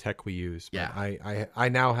specifics on the tech we use. But Yeah. I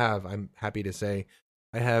now have, I'm happy to say,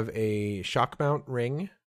 I have a shock mount ring,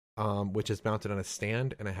 which is mounted on a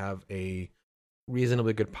stand, and I have a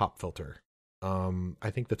reasonably good pop filter.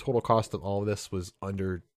 I think the total cost of all of this was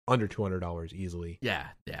under $200 easily. Yeah,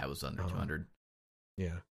 it was under 200.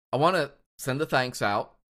 Yeah. I want to send a thanks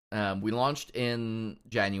out. We launched in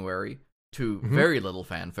January to Mm-hmm. very little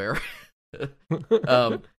fanfare.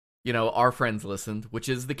 Our friends listened, which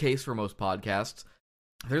is the case for most podcasts.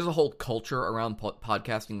 There's a whole culture around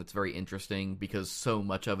podcasting that's very interesting because so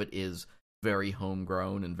much of it is very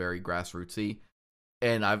homegrown and very grassrootsy.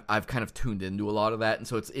 And I've kind of tuned into a lot of that. And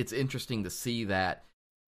so it's interesting to see that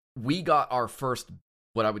we got our first,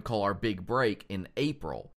 what I would call our big break, in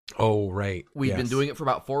April. Oh, right. We've been doing it for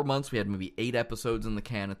about 4 months. We had maybe 8 episodes in the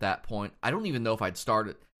can at that point. I don't even know if I'd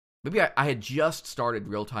started. Maybe I had just started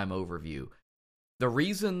Real-Time Overview. The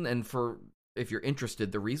reason, and if you're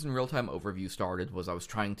interested, the reason Real-Time Overview started was I was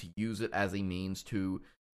trying to use it as a means to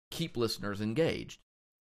keep listeners engaged.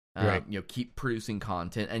 Right. Keep producing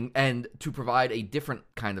content and to provide a different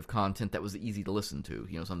kind of content that was easy to listen to,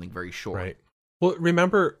 something very short. Right. Well,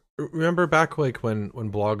 remember back like when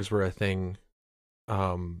blogs were a thing,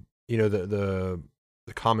 the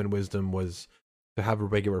common wisdom was to have a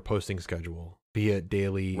regular posting schedule, be it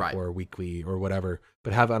daily or weekly or whatever,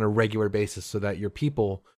 but have it on a regular basis so that your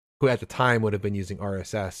people who at the time would have been using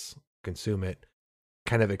RSS consume it,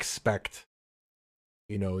 kind of expect,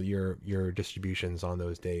 your distributions on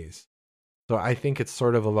those days. So I think it's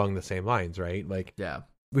sort of along the same lines, right? Like, yeah,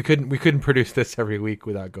 we couldn't produce this every week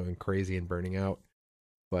without going crazy and burning out.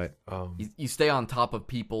 But you stay on top of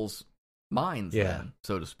people's minds, then,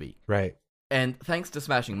 so to speak. Right. And thanks to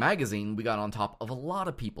Smashing Magazine, we got on top of a lot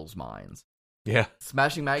of people's minds. Yeah.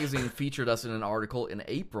 Smashing Magazine featured us in an article in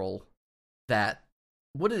April that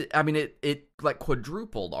it like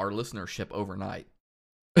quadrupled our listenership overnight.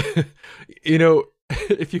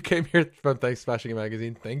 If you came here from Thanks Smashing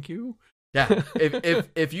Magazine, thank you. Yeah.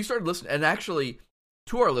 If you started listening, and actually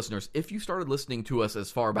to our listeners, if you started listening to us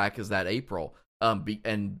as far back as that April,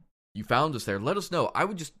 and you found us there, let us know. I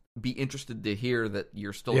would just be interested to hear that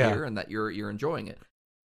you're still here and that you're enjoying it.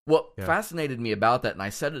 What fascinated me about that, and I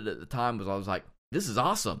said it at the time, was I was like, this is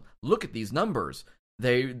awesome. Look at these numbers.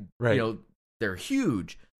 They're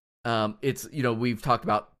huge. It's, we've talked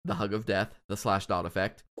about the hug of death, the Slashdot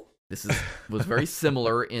effect. This was very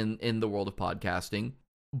similar in the world of podcasting.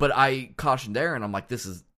 But I cautioned Aaron, I'm like, this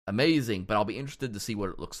is amazing, but I'll be interested to see what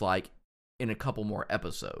it looks like in a couple more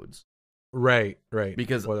episodes. Right.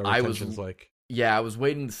 Because I was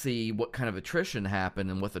waiting to see what kind of attrition happened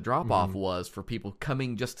and what the drop-off was for people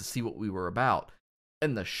coming just to see what we were about.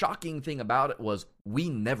 And the shocking thing about it was we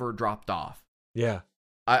never dropped off. Yeah.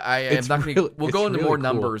 I am not going to... We'll go into really more cool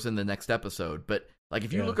numbers in the next episode, but like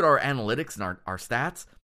if you look at our analytics and our stats,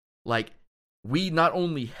 like we not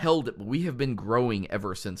only held it, but we have been growing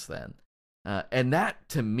ever since then. And that,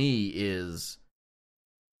 to me, is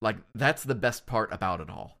like, that's the best part about it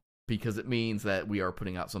all, because it means that we are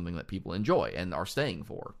putting out something that people enjoy and are staying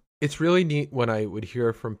for. It's really neat when I would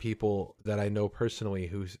hear from people that I know personally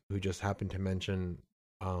who just happened to mention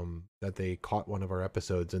that they caught one of our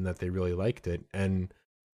episodes and that they really liked it. And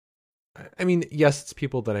I mean, yes, it's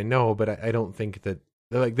people that I know, but I don't think that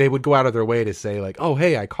they would go out of their way to say like, oh,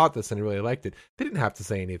 hey, I caught this and I really liked it. They didn't have to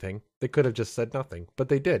say anything. They could have just said nothing, but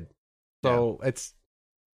they did. So it's,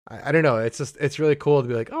 I don't know. It's really cool to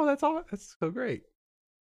be like, oh, that's so great.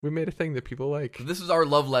 We made a thing that people like. This is our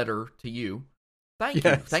love letter to you. Thank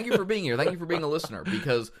you. Thank you for being here. Thank you for being a listener,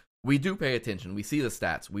 because we do pay attention. We see the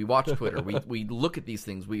stats. We watch Twitter. we look at these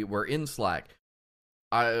things. We're in Slack.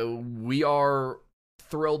 We are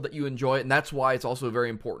thrilled that you enjoy it, and that's why it's also very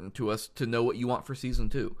important to us to know what you want for season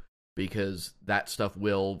 2, because that stuff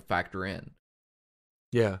will factor in.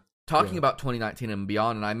 Yeah. Talking about 2019 and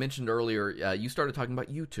beyond, and I mentioned earlier, you started talking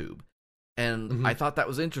about YouTube, and I thought that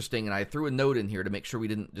was interesting, and I threw a note in here to make sure we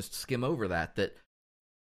didn't just skim over that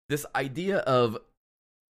this idea of,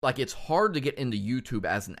 like, it's hard to get into YouTube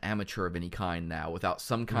as an amateur of any kind now without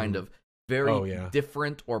some kind of very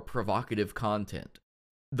different or provocative content.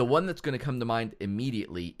 The one that's going to come to mind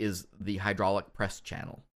immediately is the hydraulic press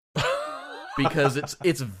channel, because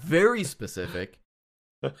it's very specific.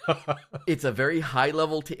 It's a very high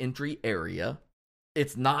level to entry area.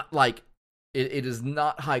 It's not like it is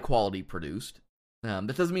not high quality produced.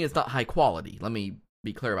 That doesn't mean it's not high quality. Let me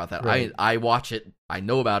be clear about that. Right. I watch it. I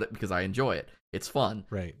know about it because I enjoy it. It's fun.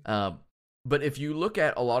 Right. But if you look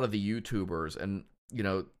at a lot of the YouTubers, and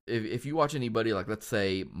if you watch anybody like, let's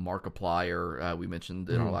say, Markiplier, we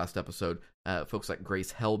mentioned in our last episode, folks like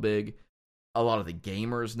Grace Helbig, a lot of the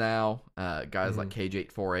gamers now, guys like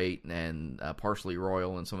Cage848 and Partially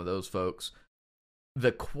Royal and some of those folks,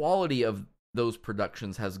 the quality of those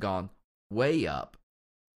productions has gone way up.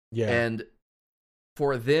 Yeah. And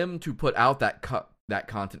for them to put out that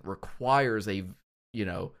content requires I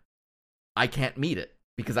can't meet it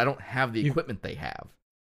because I don't have the equipment they have.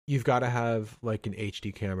 You've got to have like an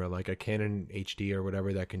HD camera, like a Canon HD or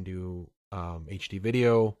whatever that can do HD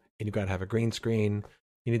video, and you've got to have a green screen.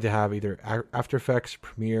 You need to have either After Effects,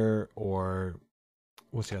 Premiere, or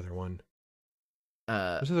what's the other one?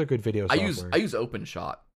 This is a good video software. I use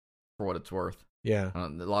OpenShot for what it's worth. Yeah. A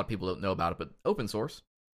lot of people don't know about it, but open source.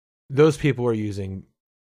 Those people are using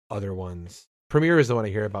other ones. Premiere is the one I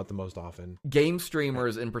hear about the most often. Game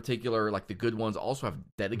streamers in particular, like the good ones, also have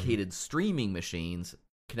dedicated streaming machines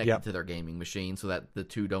connected to their gaming machine so that the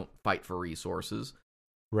two don't fight for resources.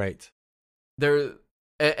 Right.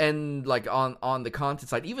 And like on the content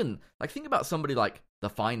side, even like think about somebody like the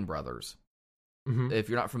Fine Brothers. If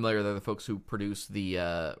you're not familiar, they're the folks who produce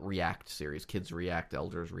the React series, Kids React,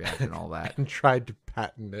 Elders React, and all that. And tried to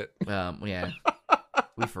patent it. Yeah,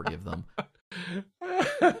 we forgive them.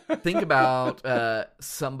 Think about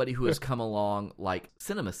somebody who has come along like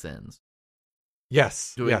CinemaSins.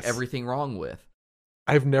 Yes. Doing everything wrong with.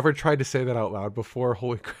 I've never tried to say that out loud before.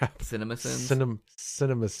 Holy crap. CinemaSins?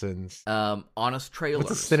 CinemaSins. Honest Trailers.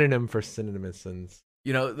 What's a synonym for CinemaSins?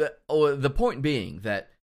 The point being that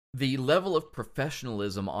the level of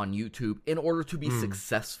professionalism on YouTube in order to be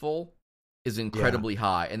successful is incredibly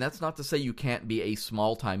high. And that's not to say you can't be a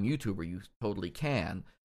small-time YouTuber. You totally can.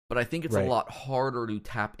 But I think it's a lot harder to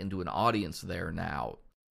tap into an audience there now.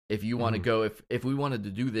 If you want to go, if we wanted to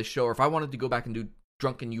do this show, or if I wanted to go back and do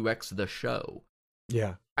Drunken UX, the show,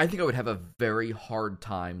 I think I would have a very hard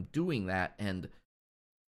time doing that and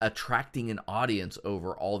attracting an audience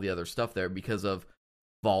over all the other stuff there because of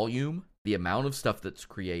volume, the amount of stuff that's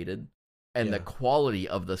created, and the quality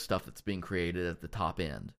of the stuff that's being created at the top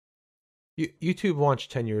end. YouTube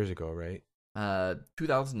launched 10 years ago, right?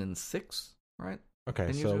 2006, right?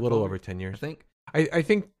 Okay, so a little over 10 years. I think. I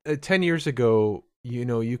think 10 years ago,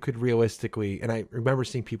 you could realistically, and I remember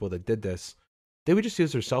seeing people that did this, they would just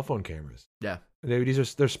use their cell phone cameras. Yeah. They would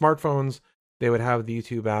use their smartphones, they would have the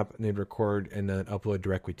YouTube app, and they'd record and then upload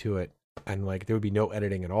directly to it. And like there would be no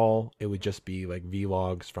editing at all. It would just be like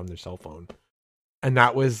vlogs from their cell phone. And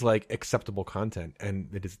that was like acceptable content, and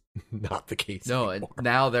it is not the case anymore. And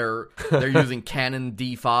now they're using Canon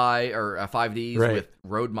D5 or 5Ds with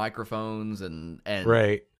Rode microphones and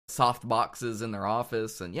soft boxes in their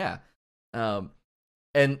office, and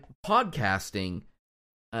and podcasting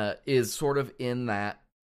is sort of in that.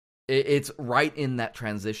 It's right in that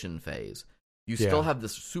transition phase. You still have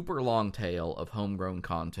this super long tail of homegrown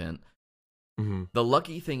content. The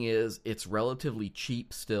lucky thing is it's relatively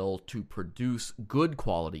cheap still to produce good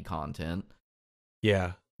quality content.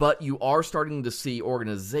 Yeah. But you are starting to see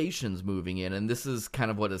organizations moving in, and this is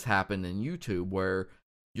kind of what has happened in YouTube, where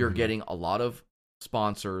you're getting a lot of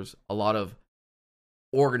sponsors, a lot of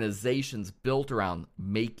organizations built around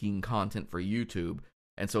making content for YouTube.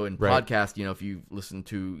 And so in podcast, if you listen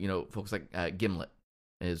to, folks like Gimlet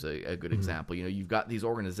is a good example. You've got these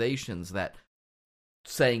organizations that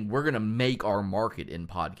saying we're going to make our market in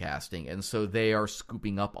podcasting, and so they are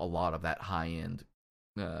scooping up a lot of that high-end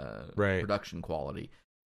production quality.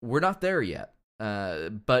 We're not there yet,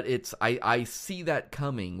 but I see that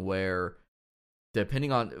coming where,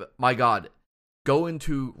 depending on, my God, go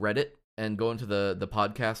into Reddit and go into the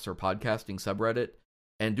podcasts or podcasting subreddit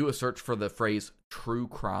and do a search for the phrase true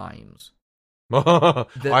crimes.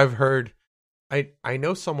 I've heard, I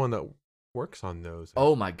know someone that works on those.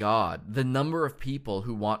 Oh my God. The number of people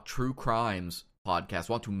who want true crimes podcasts,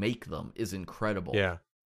 want to make them, is incredible. Yeah.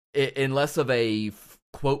 In less of a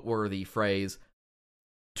quote-worthy phrase,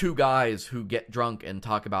 two guys who get drunk and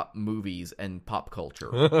talk about movies and pop culture.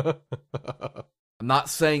 I'm not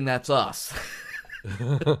saying that's us.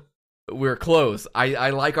 We're close.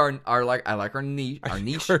 I like our niche.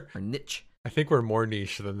 I think we're more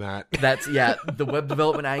niche than that. That's the web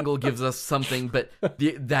development angle gives us something, but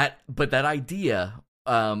that idea,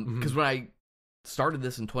 because when I started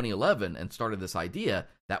this in 2011 and started this idea,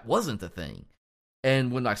 that wasn't a thing.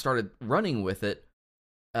 And when I started running with it,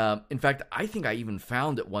 in fact, I think I even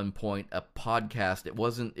found at one point a podcast. It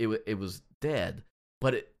was dead,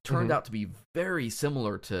 but it turned out to be very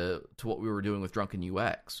similar to what we were doing with Drunken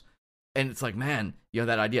UX. And it's like, man,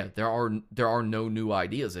 that idea. There are no new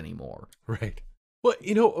ideas anymore. Right. Well,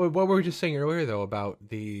 what we were just saying earlier, though, about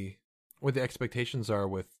what the expectations are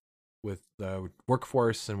with the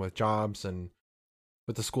workforce and with jobs and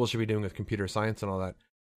what the school should be doing with computer science and all that.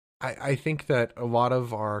 I think that a lot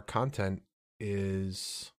of our content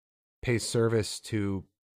pays service to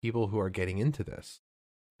people who are getting into this.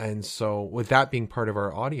 And so with that being part of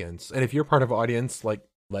our audience, and if you're part of our audience, like,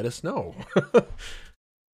 let us know.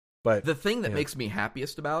 But the thing that makes me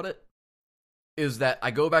happiest about it is that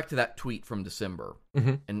I go back to that tweet from December,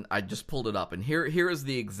 and I just pulled it up, and here is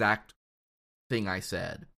the exact thing I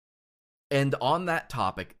said. And on that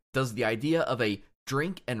topic, does the idea of a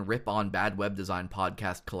drink and rip on bad web design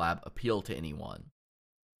podcast collab appeal to anyone?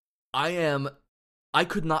 I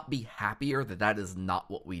could not be happier that is not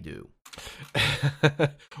what we do.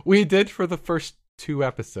 We did for the first 2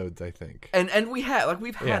 episodes, I think. And we've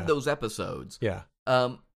had those episodes. Yeah.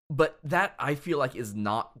 But that, I feel like, is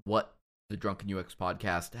not what the Drunken UX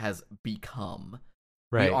podcast has become.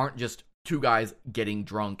 Right. We aren't just 2 guys getting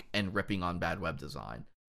drunk and ripping on bad web design.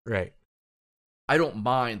 Right. I don't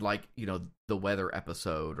mind, like, the weather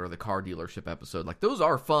episode or the car dealership episode. Like, those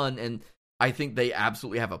are fun, and I think they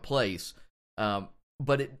absolutely have a place.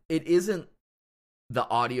 But it isn't the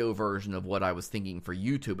audio version of what I was thinking for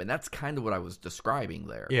YouTube, and that's kind of what I was describing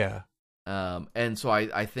there. Yeah. And so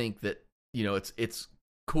I think that, it's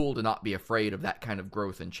cool to not be afraid of that kind of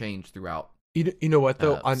growth and change throughout. You know what,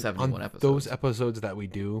 though? On episodes. Those episodes that we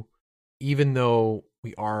do, even though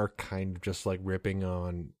we are kind of just like ripping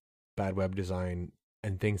on bad web design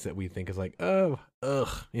and things that we think is like, oh, ugh,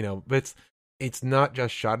 but it's not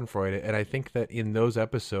just Schadenfreude. And I think that in those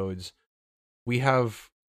episodes, we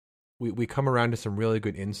come around to some really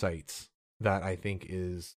good insights that I think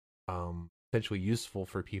is potentially useful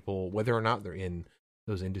for people, whether or not they're in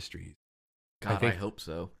those industries. God, I hope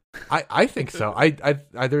so. I think so.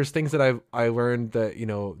 I there's things that I learned that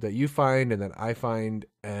that you find and that I find,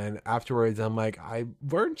 and afterwards I'm like, I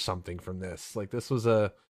learned something from this. Like, this was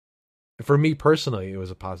for me personally, it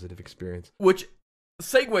was a positive experience. Which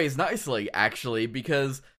segues nicely, actually,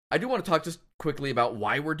 because I do want to talk just quickly about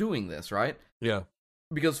why we're doing this, right? Yeah.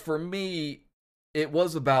 Because for me, it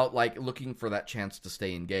was about, like, looking for that chance to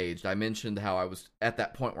stay engaged. I mentioned how I was at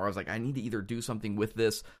that point where I was like, I need to either do something with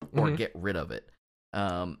this or get rid of it.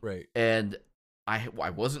 Right. And I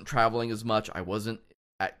wasn't traveling as much.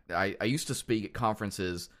 I used to speak at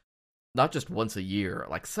conferences, not just once a year,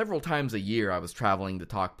 like several times a year I was traveling to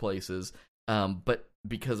talk places. But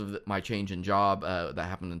because of my change in job that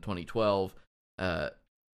happened in 2012,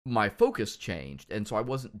 my focus changed. And so I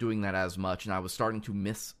wasn't doing that as much, and I was starting to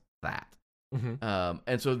miss that.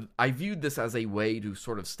 And so I viewed this as a way to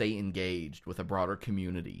sort of stay engaged with a broader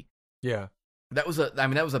community. Yeah. That was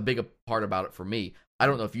a big part about it for me. I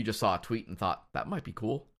don't know if you just saw a tweet and thought that might be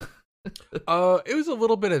cool. It was a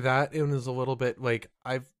little bit of that. It was a little bit like,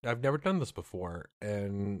 I've never done this before,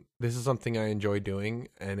 and this is something I enjoy doing,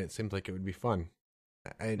 and it seems like it would be fun.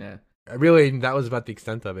 I really, that was about the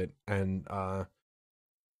extent of it. And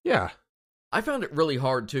yeah. I found it really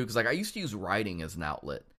hard too, because, like, I used to use writing as an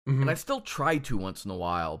outlet, and I still try to once in a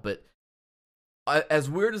while, but as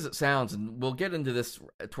weird as it sounds, and we'll get into this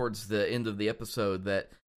towards the end of the episode, that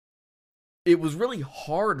it was really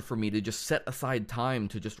hard for me to just set aside time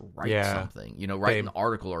to just write something, write an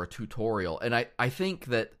article or a tutorial. And I think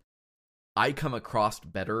that I come across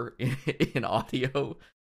better in audio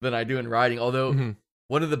than I do in writing, although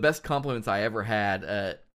one of the best compliments I ever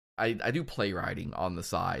had, I do playwriting on the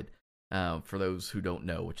side, for those who don't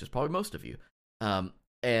know, which is probably most of you.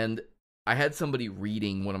 And I had somebody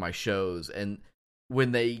reading one of my shows, and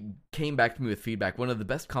when they came back to me with feedback, one of the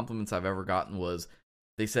best compliments I've ever gotten was,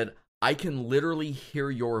 they said, I can literally hear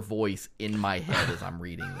your voice in my head as I'm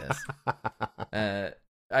reading this.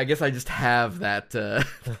 I guess I just have that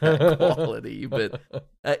quality, but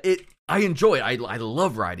I enjoy it. I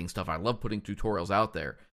love writing stuff. I love putting tutorials out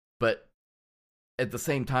there, but at the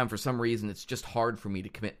same time, for some reason, it's just hard for me to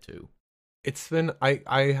commit to. It's been, I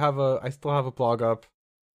still have a blog up.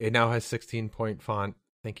 It now has 16-point font.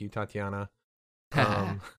 Thank you, Tatiana.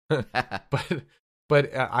 But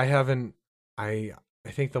I haven't. I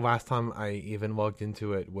think the last time I even logged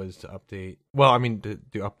into it was to update. Well, I mean, to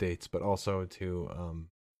do updates, but also to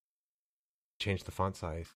change the font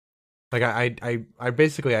size. Like I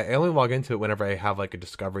basically I only log into it whenever I have like a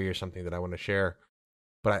discovery or something that I want to share.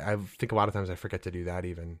 But I think a lot of times I forget to do that.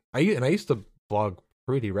 Even I used to blog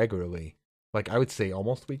pretty regularly, like I would say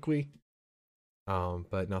almost weekly.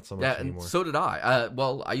 But not so much anymore. And so did I.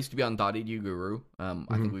 Well, I used to be on .edu Guru. I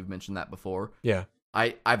think we've mentioned that before. Yeah.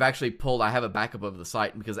 I've actually I have a backup of the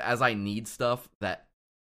site, because as I need stuff that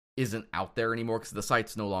isn't out there anymore, because the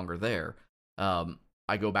site's no longer there,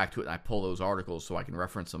 I go back to it and I pull those articles so I can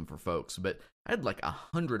reference them for folks. But I had like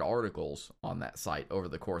 100 articles on that site over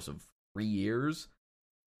the course of 3 years.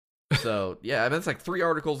 So yeah, that's like 3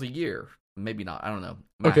 articles a year maybe not. I don't know.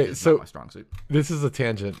 Math Okay, is so not my strong suit. this is a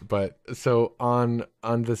tangent, but so on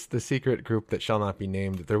the secret group that shall not be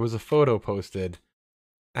named, there was a photo posted,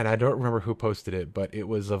 and I don't remember who posted it, but it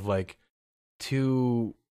was of like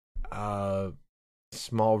two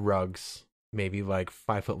small rugs, maybe like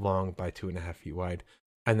 5 foot long by 2.5 feet wide,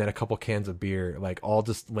 and then a couple cans of beer, like all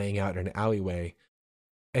just laying out in an alleyway.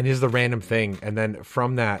 And here's the random thing. And then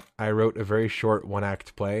from that, I wrote a very short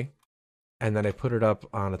 1-act play, and then I put it up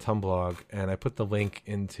on a Tumblr blog, and I put the link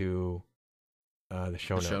into the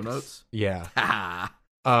show notes. Show notes? Yeah.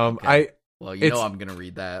 Okay. Well, you know I'm gonna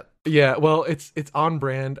read that. Yeah, well, it's on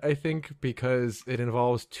brand, I think, because it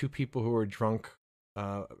involves two people who are drunk,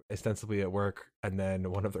 ostensibly at work, and then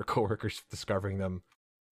one of their coworkers discovering them.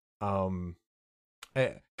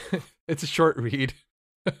 It's a short read.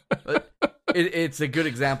 But it's a good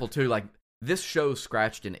example too. Like, this show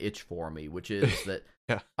scratched an itch for me, which is that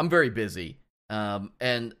Yeah. I'm very busy,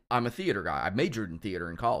 and I'm a theater guy. I majored in theater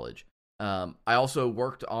in college. I also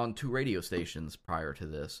worked on 2 radio stations prior to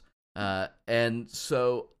this. And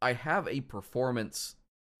so I have a performance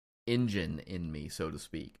engine in me, so to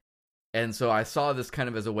speak. And so I saw this kind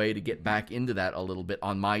of as a way to get back into that a little bit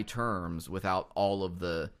on my terms without all of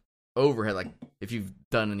the overhead. Like, if you've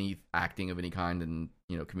done any acting of any kind in,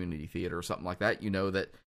 community theater or something like that, you know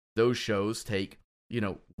that those shows take,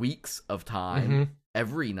 weeks of time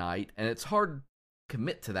every night, and it's hard to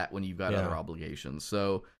commit to that when you've got other obligations.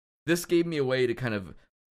 So this gave me a way to kind of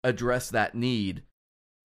address that need.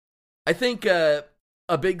 I think a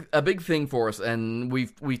big thing for us, and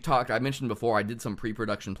we've talked. I mentioned before, I did some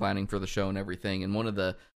pre-production planning for the show and everything, and one of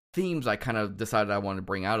the themes I kind of decided I wanted to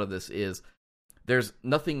bring out of this is there's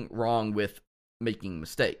nothing wrong with making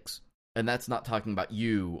mistakes, and that's not talking about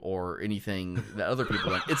you or anything that other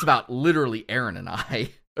people do. It's about literally Aaron and I.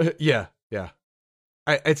 Yeah.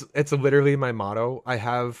 It's literally my motto. I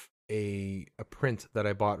have a print that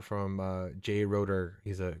I bought from Jay Roeder.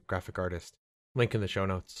 He's a graphic artist. Link in the show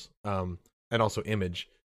notes, and also image.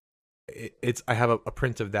 I have a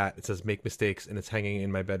print of that. It says "Make Mistakes," and it's hanging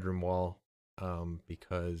in my bedroom wall.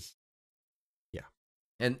 Because, yeah.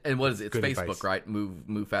 And what is it? It's Good Facebook, advice. right?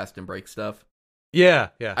 Move fast and break stuff. Yeah.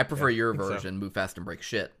 I prefer your I think so. version, move fast and break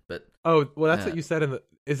shit. But Oh, well, that's what you said in the.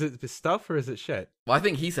 Is it stuff or is it shit? well, I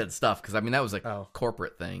think he said stuff because that was a Oh.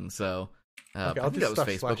 corporate thing. So Okay, I I'll think do that was stuff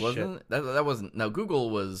Facebook, / wasn't it? That wasn't. No, Google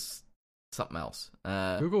was something else.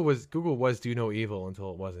 Google was do no evil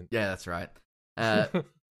until it wasn't. Yeah, that's right.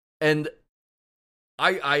 And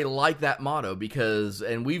I like that motto because,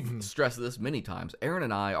 and we've stressed this many times, Aaron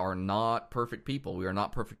and I are not perfect people. We are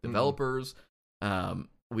not perfect developers.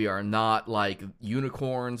 We are not like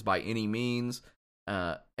unicorns by any means.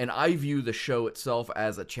 And I view the show itself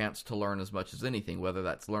as a chance to learn as much as anything, whether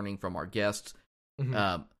that's learning from our guests.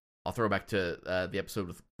 I'll throw back to the episode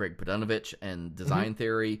with Greg Podunovich and design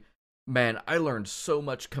theory. Man, I learned so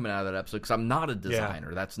much coming out of that episode because I'm not a designer.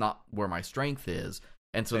 Yeah. That's not where my strength is.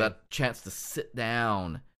 And so that chance to sit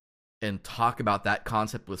down and talk about that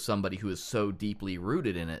concept with somebody who is so deeply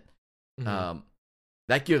rooted in it,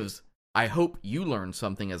 that gives, I hope you learned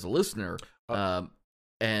something as a listener.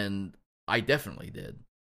 And I definitely did.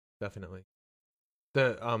 Definitely.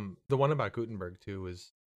 The one about Gutenberg too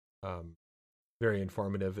was very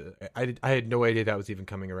informative. I had no idea that was even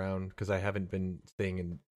coming around because I haven't been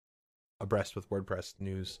staying abreast with WordPress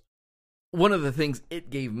news. One of the things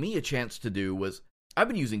it gave me a chance to do was, I've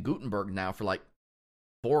been using Gutenberg now for like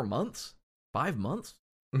 4 months, 5 months.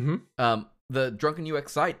 The Drunken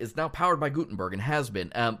UX site is now powered by Gutenberg and has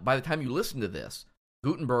been. By the time you listen to this,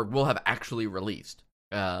 Gutenberg will have actually released.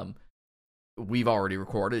 We've already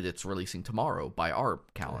recorded. It's releasing tomorrow by our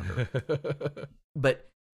calendar. But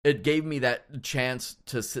it gave me that chance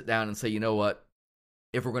to sit down and say, you know what?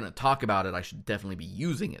 If we're going to talk about it, I should definitely be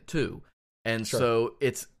using it too. And so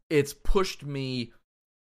it's pushed me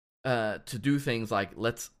to do things like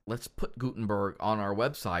let's put Gutenberg on our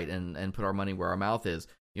website and put our money where our mouth is.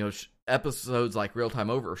 Episodes like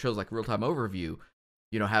shows like Real Time Overview,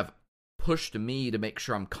 have pushed me to make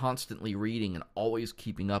sure I'm constantly reading and always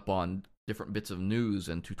keeping up on different bits of news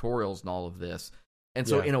and tutorials and all of this. And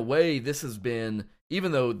so in a way, this has been,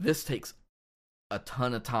 even though this takes a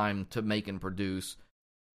ton of time to make and produce,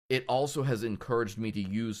 it also has encouraged me to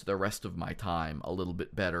use the rest of my time a little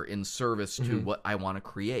bit better in service to what I want to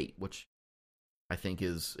create, which I think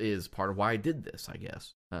is part of why I did this, I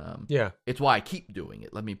guess. It's why I keep doing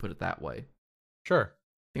it. Let me put it that way. Sure.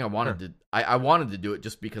 I think I wanted to. I wanted to do it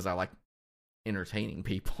just because I like entertaining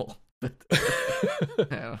people.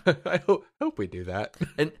 I hope we do that.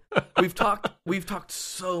 And we've talked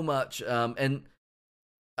so much, and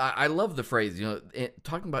I love the phrase,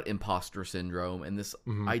 talking about imposter syndrome and this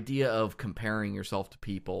idea of comparing yourself to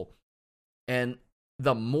people. And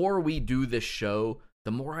the more we do this show,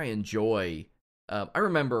 the more I enjoy. I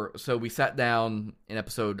remember, so we sat down in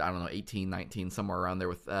episode, 18, 19, somewhere around there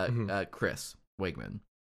with Chris Wigman.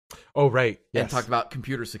 Oh, right. Yes. And talked about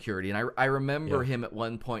computer security. And I remember him at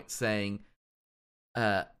one point saying,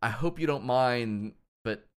 I hope you don't mind,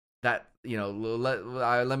 but that,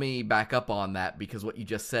 let me back up on that because what you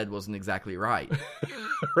just said wasn't exactly right.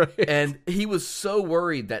 Right. And he was so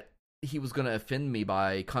worried that he was going to offend me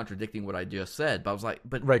by contradicting what I just said. But I was like,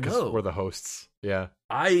 but right, because no. we're the hosts. Yeah.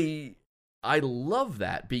 I love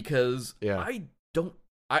that because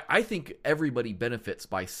I think everybody benefits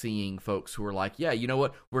by seeing folks who are like, yeah, you know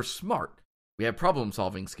what? We're smart. We have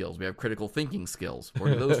problem-solving skills. We have critical thinking skills.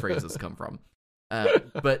 Where do those phrases come from?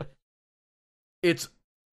 But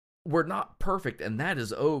we're not perfect, and that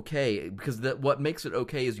is okay, because what makes it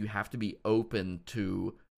okay is you have to be open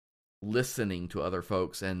to listening to other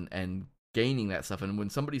folks and gaining that stuff. And when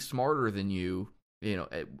somebody's smarter than you,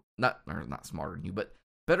 not smarter than you, but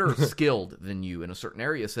better skilled than you in a certain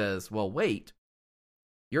area says, well, wait,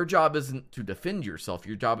 your job isn't to defend yourself.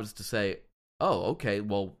 Your job is to say, oh, okay,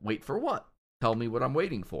 well, wait for what? Tell me what I'm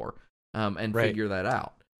waiting for, and figure that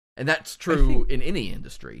out. And that's true in any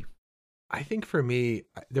industry. I think for me,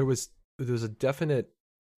 there was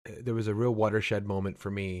a real watershed moment for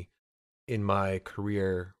me in my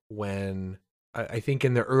career when I think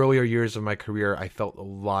in the earlier years of my career, I felt a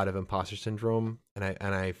lot of imposter syndrome, and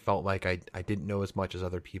I felt like I didn't know as much as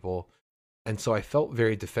other people, and so I felt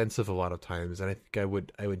very defensive a lot of times, and I think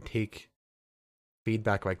I would take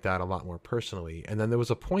feedback like that a lot more personally. And then there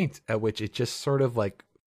was a point at which it just sort of like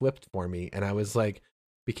flipped for me, and I was like,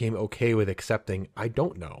 became okay with accepting I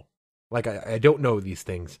don't know, like I don't know these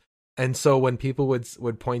things. And so when people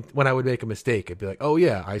would point, when I would make a mistake, I'd be like, oh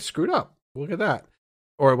yeah, I screwed up, look at that.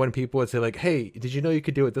 Or when people would say like, hey, did you know you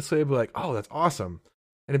could do it this way? I'd be like, oh, that's awesome.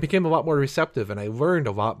 And it became a lot more receptive, and I learned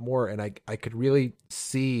a lot more, and I could really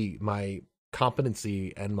see my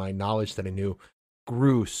competency and my knowledge that I knew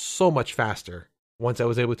grew so much faster once I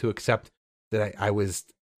was able to accept that I was,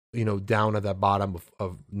 down at the bottom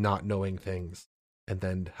of not knowing things, and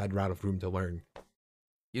then had a lot of room to learn.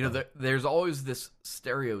 There's always this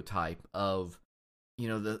stereotype of,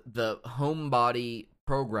 the homebody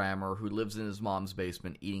programmer who lives in his mom's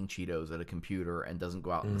basement eating Cheetos at a computer and doesn't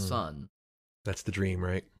go out in the sun. That's the dream,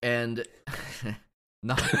 right? And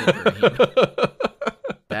not the dream.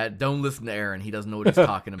 Bad. Don't listen to Aaron. He doesn't know what he's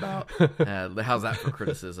talking about. How's that for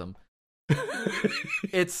criticism?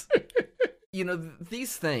 It's,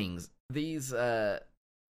 these things, these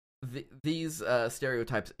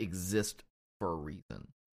stereotypes exist for a reason.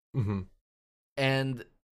 Mm-hmm. And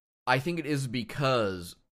I think it is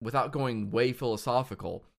because, without going way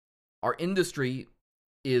philosophical, our industry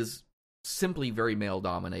is simply very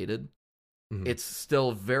male-dominated. Mm-hmm. It's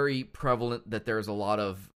still very prevalent that there's a lot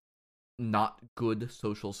of not good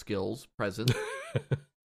social skills present.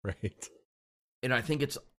 Right. And I think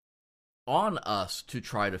it's on us to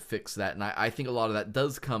try to fix that. And I think a lot of that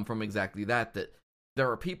does come from exactly that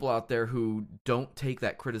there are people out there who don't take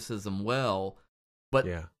that criticism well, but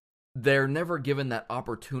they're never given that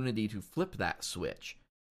opportunity to flip that switch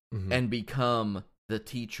and become the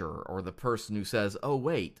teacher or the person who says, oh,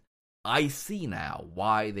 wait, I see now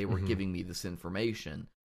why they were giving me this information.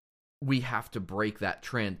 We have to break that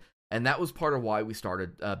trend. And that was part of why we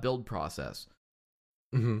started Build Process.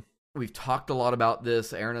 Mm-hmm. We've talked a lot about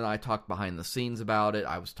this. Aaron and I talked behind the scenes about it.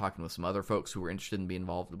 I was talking with some other folks who were interested in being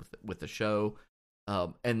involved with the show.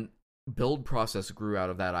 And Build Process grew out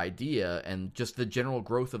of that idea and just the general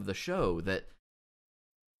growth of the show, that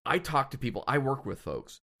I talk to people, I work with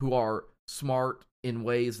folks who are smart in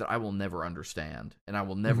ways that I will never understand and I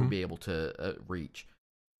will never be able to reach.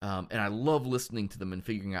 And I love listening to them and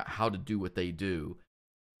figuring out how to do what they do.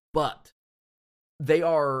 But they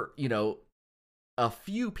are, a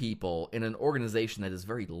few people in an organization that is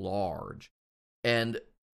very large. And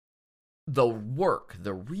the work,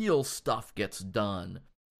 the real stuff gets done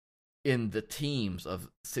in the teams of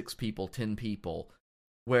 6 people, 10 people,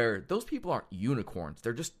 where those people aren't unicorns.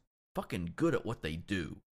 They're just fucking good at what they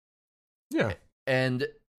do. Yeah. And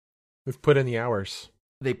they've put in the hours.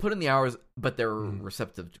 They put in the hours, but they're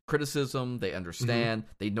receptive to criticism. They understand.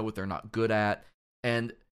 They know what they're not good at.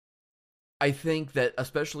 And I think that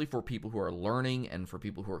especially for people who are learning and for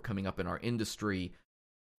people who are coming up in our industry,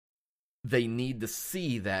 they need to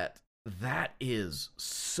see that is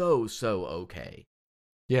so okay.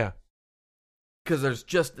 Yeah. Because there's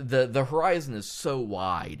just, the horizon is so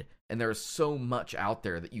wide, and there's so much out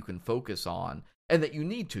there that you can focus on. and that you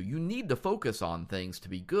need to focus on things to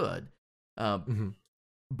be good. Mm-hmm.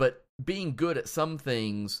 But being good at some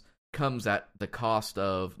things comes at the cost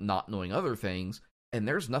of not knowing other things, and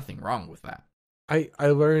there's nothing wrong with that. I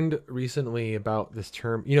learned recently about this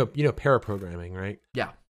term, you know paraprogramming, right?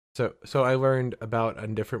 Yeah. So I learned about a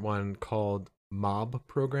different one called mob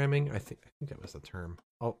programming. I think that was the term.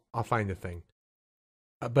 I'll find the thing.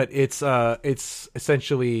 But it's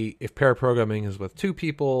essentially, if paraprogramming is with 2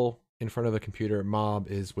 people in front of the computer, mob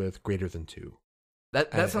is with greater than 2.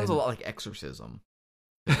 That sounds a lot like exorcism.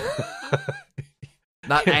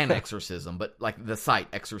 Not an exorcism, but like the site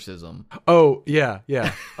exorcism. Oh, yeah.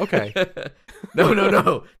 Okay.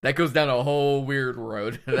 No. That goes down a whole weird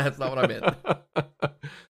road. That's not what I meant.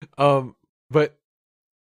 But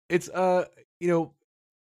it's how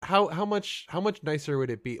much nicer would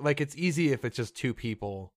it be? Like, it's easy if it's just 2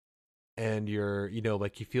 people and you're,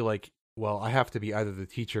 like, you feel like, well, I have to be either the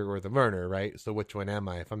teacher or the learner, right? So which one am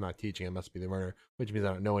I? If I'm not teaching, I must be the learner, which means I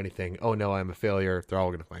don't know anything. Oh no, I'm a failure. They're all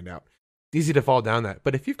going to find out. It's easy to fall down that.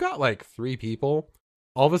 But if you've got like 3 people,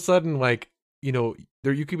 all of a sudden, like,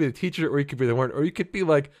 there you could be the teacher or you could be the learner, or you could be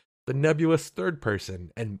like the nebulous third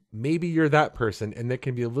person, and maybe you're that person, and that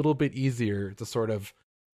can be a little bit easier to sort of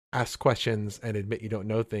ask questions and admit you don't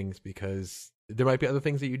know things, because there might be other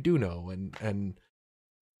things that you do know. And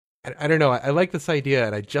I don't know. I like this idea,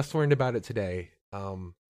 and I just learned about it today.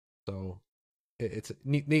 So it's a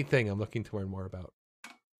neat thing I'm looking to learn more about.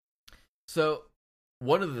 So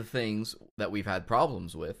one of the things that we've had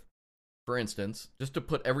problems with, for instance, just to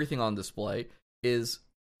put everything on display, is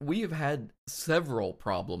we have had several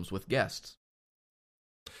problems with guests.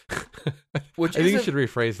 Which I think you should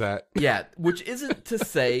rephrase that. Yeah, which isn't to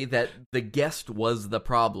say that the guest was the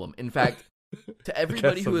problem. In fact, to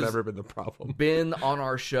everybody who has never been the problem, been on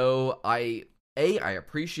our show, I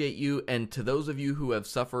appreciate you, and to those of you who have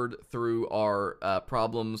suffered through our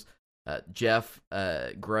problems, Jeff,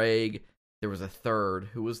 Greg, there was a third.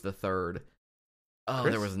 Who was the third? Oh,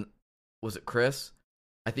 Chris? Was it Chris?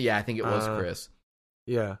 I think it was Chris.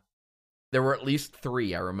 Yeah. There were at least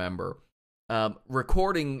 3, I remember.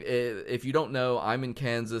 Recording, if you don't know, I'm in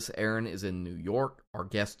Kansas, Aaron is in New York, our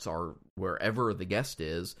guests are wherever the guest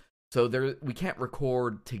is, so we can't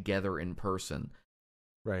record together in person.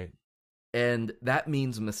 Right. And that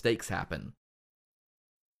means mistakes happen.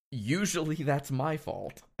 Usually that's my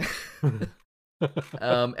fault.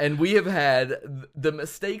 And we have had, the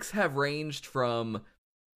mistakes have ranged from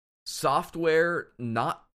software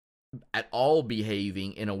not at all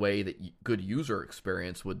behaving in a way that good user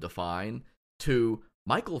experience would define, to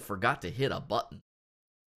Michael forgot to hit a button.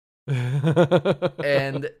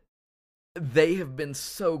 And they have been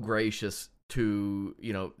so gracious to,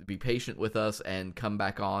 be patient with us and come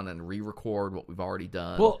back on and re-record what we've already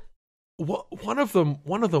done. Well, one of them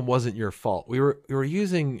wasn't your fault. We were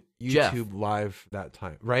using YouTube Jeff. Live that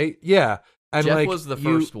time, right? Yeah. And Jeff was the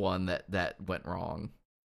first one that went wrong.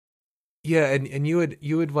 Yeah, and you had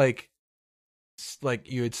you had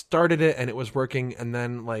started it and it was working, and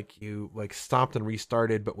then you stopped and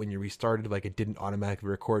restarted, but when you restarted, it didn't automatically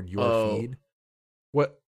record your feed.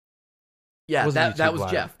 What? Yeah, that was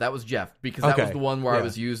Live. Jeff. That was Jeff, because that was the one where I Yeah.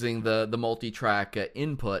 was using the multi-track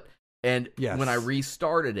input, and Yes. when I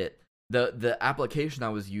restarted it, the application I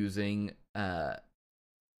was using,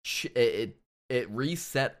 it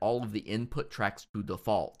reset all of the input tracks to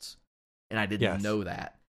defaults, and I didn't know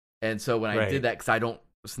that. And so when I did that, because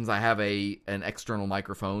since I have an external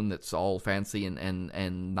microphone that's all fancy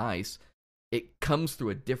and nice, it comes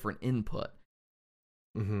through a different input.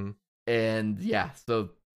 Mm-hmm. And yeah, so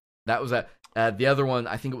that was that. The other one,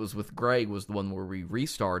 I think it was with Greg, was the one where we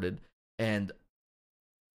restarted, and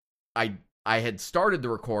I had started the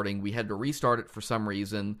recording. We had to restart it for some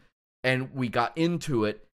reason, and we got into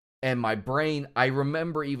it, and my brain, I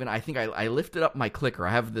remember even, I think I lifted up my clicker.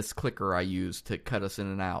 I have this clicker I use to cut us in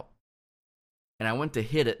and out. And I went to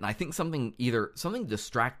hit it, and I think something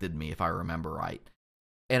distracted me, if I remember right.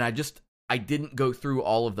 And I didn't go through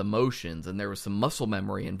all of the motions, and there was some muscle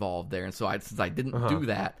memory involved there. And so since I didn't do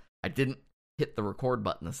that, I didn't hit the record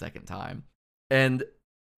button a second time. And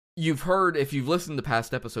you've heard, if you've listened to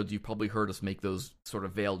past episodes, you've probably heard us make those sort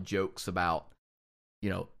of veiled jokes about,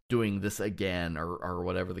 doing this again or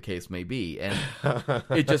whatever the case may be. And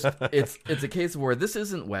it's a case where this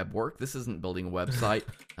isn't web work. This isn't building a website.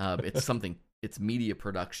 It's media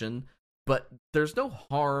production, but there's no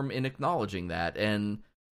harm in acknowledging that. And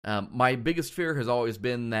my biggest fear has always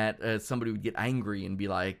been that somebody would get angry and be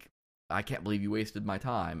like, I can't believe you wasted my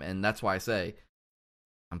time. And that's why I say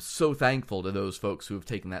I'm so thankful to those folks who have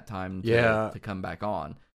taken that time to come back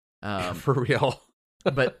on. For real.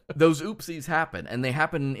 But those oopsies happen, and they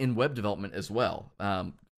happen in web development as well.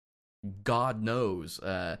 God knows.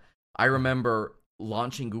 I remember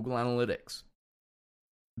launching Google Analytics.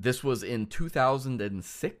 This was in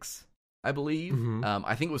 2006, I believe. Mm-hmm.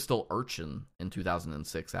 I think it was still Urchin in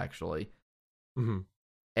 2006, actually. Mm-hmm.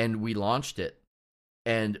 And we launched it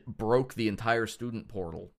and broke the entire student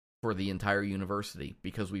portal for the entire university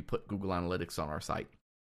because we put Google Analytics on our site.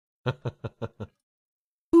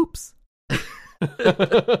 Oops.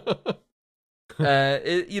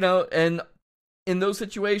 And in those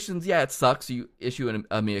situations, yeah, it sucks. You issue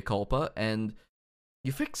a mea culpa and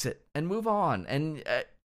you fix it and move on. And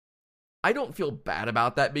I don't feel bad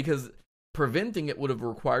about that because preventing it would have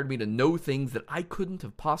required me to know things that I couldn't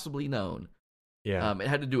have possibly known. Yeah. It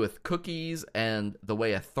had to do with cookies and the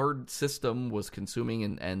way a third system was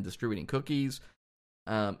consuming and distributing cookies.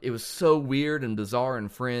 It was so weird and bizarre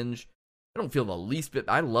and fringe. I don't feel the least bit.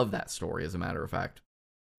 I love that story, as a matter of fact.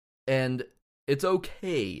 And it's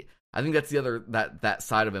okay. I think that's the other, that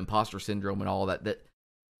side of imposter syndrome and all that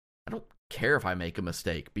I don't care if I make a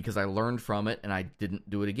mistake because I learned from it and I didn't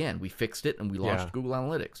do it again. We fixed it and we launched Google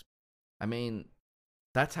Analytics. I mean,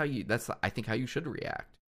 that's I think how you should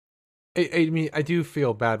react. I mean, I do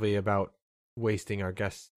feel badly about wasting our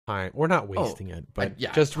guests' time. We're not wasting it, but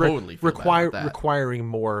just totally requiring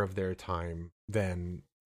more of their time than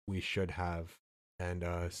we should have. And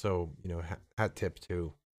so, hat tip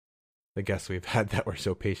to the guests we've had that were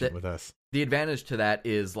so patient with us. The advantage to that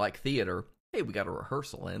is like theater. Hey, we got a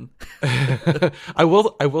rehearsal in. I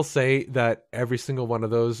will say that every single one of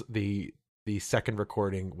those, the second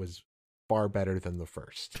recording was far better than the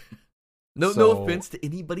first. No offense to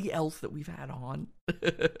anybody else that we've had on.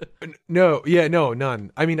 No,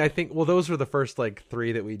 none. I mean, I think those were the first like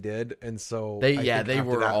 3 that we did, and so they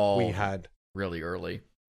were all we had really early.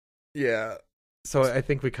 Yeah. So I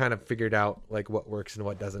think we kind of figured out like what works and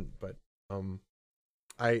what doesn't. But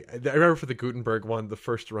I remember for the Gutenberg one, the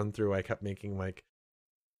first run through, I kept making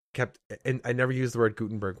and I never used the word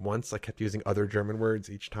Gutenberg once. I kept using other German words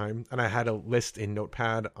each time, and I had a list in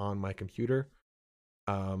Notepad on my computer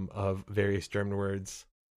of various German words.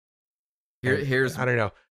 Here's I don't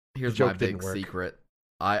know. Here's my big secret.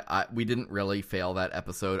 We didn't really fail that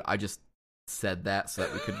episode. I just said that so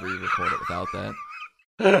that we could re-record it without that.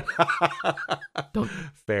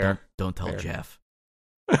 Don't tell Jeff.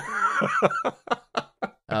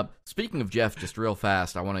 Speaking of Jeff, just real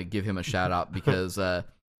fast, I want to give him a shout out because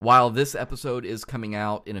while this episode is coming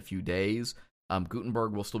out in a few days,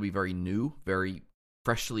 Gutenberg will still be very new, very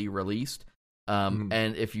freshly released.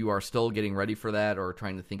 And if you are still getting ready for that or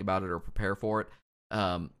trying to think about it or prepare for it,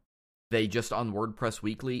 they just on WordPress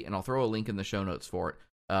Weekly, and I'll throw a link in the show notes for it.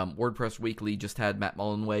 WordPress Weekly just had Matt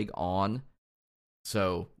Mullenweg on.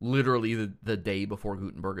 So literally the day before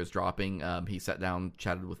Gutenberg is dropping, he sat down,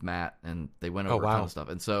 chatted with Matt, and they went over a ton of stuff.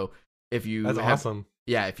 And so if you awesome.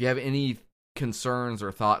 Yeah, if you have any concerns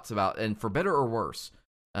or thoughts about, and for better or worse,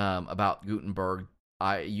 about Gutenberg,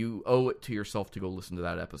 you owe it to yourself to go listen to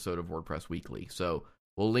that episode of WordPress Weekly. So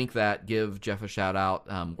we'll link that. Give Jeff a shout out,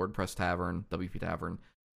 WordPress Tavern, WP Tavern,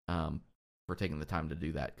 for taking the time to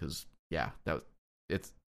do that because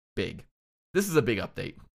it's big. This is a big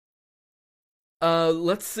update.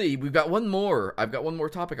 Let's see. I've got one more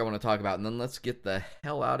topic I want to talk about, and then let's get the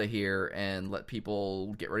hell out of here and let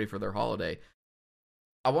people get ready for their holiday.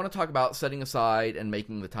 I want to talk about setting aside and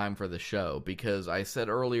making the time for the show, because I said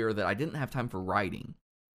earlier that I didn't have time for writing.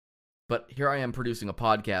 But here I am producing a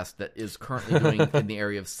podcast that is currently doing in the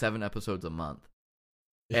area of 7 episodes a month.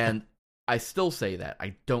 Yeah. And I still say that.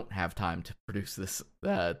 I don't have time to produce this,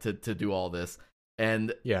 to do all this.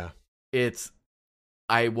 And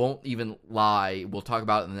I won't even lie. We'll talk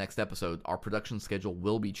about it in the next episode. Our production schedule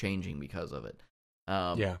will be changing because of it.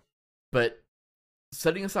 But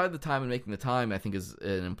setting aside the time and making the time, I think, is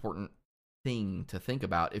an important thing to think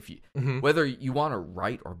about. If you, whether you want to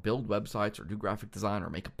write or build websites or do graphic design or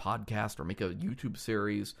make a podcast or make a YouTube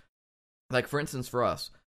series, like for instance, for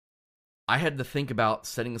us, I had to think about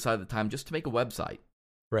setting aside the time just to make a website.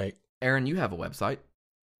 Right. Aaron, you have a website.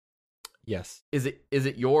 Yes. Is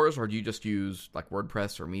it yours, or do you just use like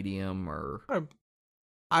WordPress or Medium or?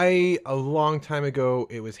 A long time ago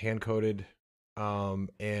it was hand coded,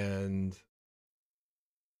 and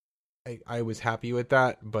I was happy with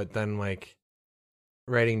that. But then like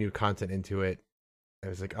writing new content into it, I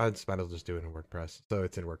was like, I might as well just do it in WordPress. So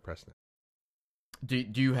it's in WordPress now. Do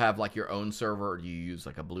you have like your own server, or do you use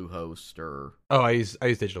like a Bluehost or? Oh, I use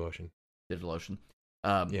DigitalOcean. DigitalOcean.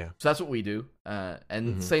 So that's what we do.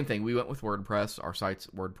 And same thing. We went with WordPress. Our site's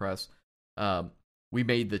WordPress. We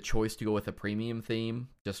made the choice to go with a premium theme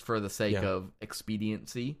just for the sake of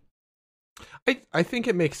expediency. I think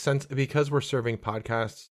it makes sense because we're serving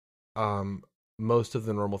podcasts. Most of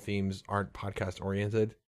the normal themes aren't podcast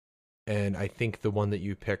oriented, and I think the one that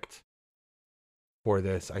you picked for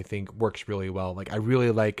this, I think, works really well. Like, I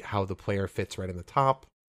really like how the player fits right in the top.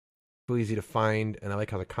 It's really easy to find, and I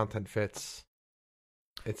like how the content fits.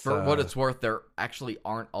 It's For what it's worth, there actually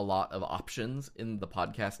aren't a lot of options in the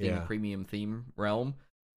podcasting premium theme realm.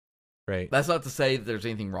 Right. That's not to say that there's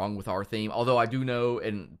anything wrong with our theme, although I do know,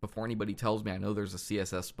 and before anybody tells me, I know there's a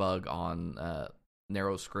CSS bug on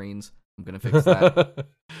narrow screens. I'm going to fix that.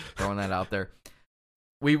 Throwing that out there.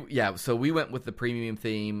 So we went with the premium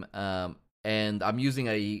theme, and I'm using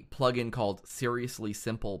a plugin called Seriously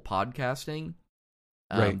Simple Podcasting.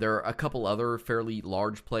 Right. There are a couple other fairly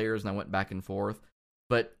large players, and I went back and forth.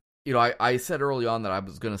 But, I said early on that I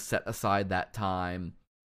was going to set aside that time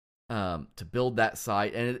to build that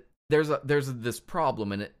site, and there's this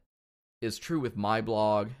problem, and it is true with my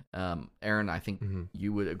blog. Aaron, I think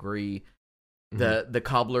you would agree. The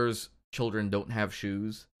cobbler's children don't have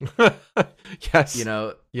shoes. Yes.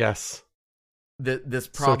 Yes. This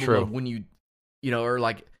problem so true. of when or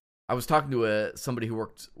like, I was talking to somebody who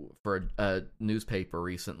worked for a newspaper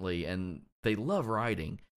recently, and they love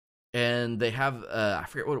writing. And they have, I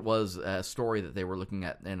forget what it was, a story that they were looking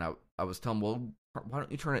at, and I was telling them, well, why don't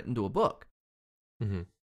you turn it into a book? Mm-hmm.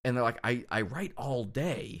 And they're like, I write all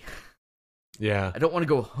day. Yeah. I don't want to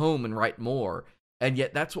go home and write more. And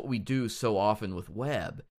yet that's what we do so often with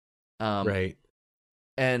web. Right.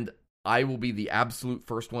 And I will be the absolute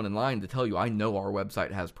first one in line to tell you, I know our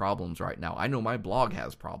website has problems right now. I know my blog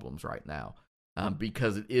has problems right now.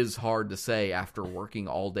 Because it is hard to say after working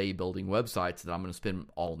all day building websites that I'm going to spend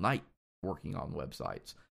all night working on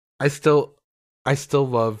websites. I still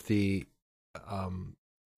love the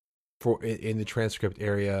in the transcript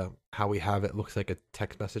area how we have it looks like a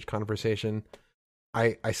text message conversation.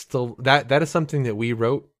 I still that is something that we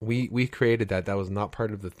wrote. We created that. That was not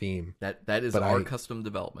part of the theme. That is our custom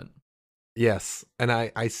development. Yes, and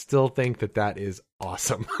I still think that is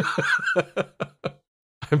awesome.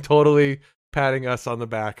 I'm totally patting us on the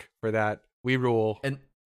back for that. We rule.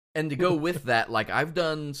 And to go with that, like, I've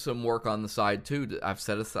done some work on the side too.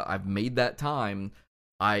 I've made that time.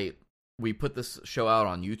 We put this show out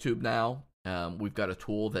on YouTube now. We've got a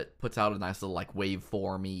tool that puts out a nice little like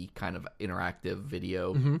waveformy kind of interactive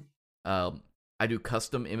video. Mm-hmm. I do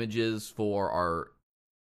custom images for our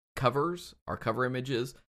cover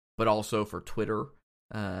images, but also for Twitter,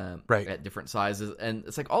 right, at different sizes. And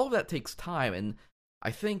it's like all of that takes time. And I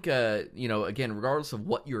think, again, regardless of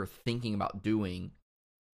what you're thinking about doing,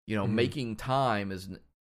 making time is an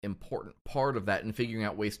important part of that, and figuring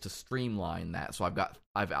out ways to streamline that. So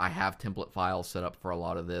I have template files set up for a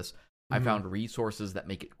lot of this. I found resources that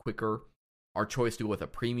make it quicker. Our choice to go with a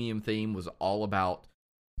premium theme was all about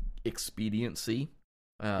expediency.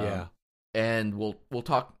 And we'll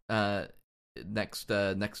talk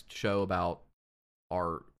next show about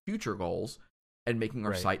our future goals, and making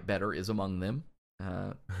our site better is among them.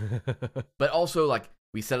 But also, like,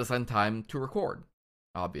 we set aside time to record,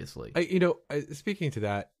 obviously. Speaking to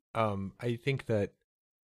that, I think that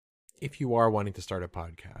if you are wanting to start a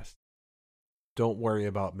podcast, don't worry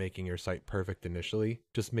about making your site perfect initially.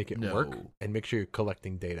 Just make it work, and make sure you're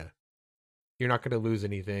collecting data. You're not going to lose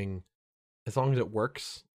anything as long as it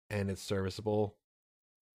works and it's serviceable.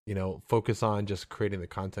 Focus on just creating the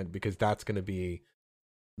content, because that's going to be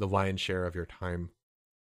the lion's share of your time.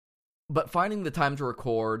 But finding the time to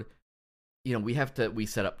record, we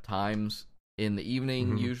set up times in the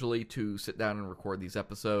evening usually to sit down and record these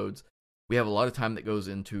episodes. We have a lot of time that goes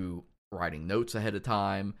into writing notes ahead of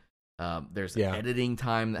time. There's editing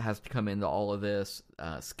time that has to come into all of this.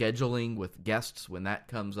 Scheduling with guests when that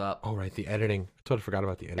comes up. Oh, right, the editing. I totally forgot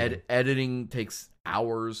about the editing. Editing takes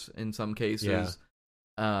hours in some cases.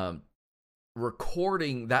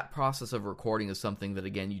 Recording, that process of recording is something that,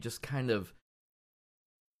 again, you just kind of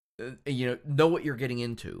know what you're getting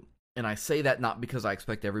into. And I say that not because I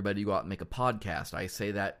expect everybody to go out and make a podcast. I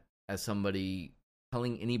say that as somebody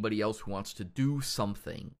telling anybody else who wants to do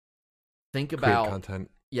something. Think about create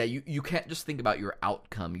content. Yeah, you can't just think about your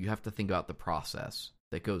outcome. You have to think about the process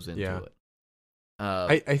that goes into it.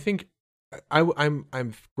 I think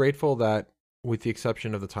I'm grateful that, with the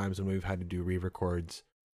exception of the times when we've had to do re-records,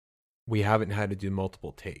 we haven't had to do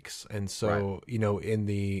multiple takes. And so, in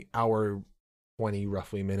the hour 20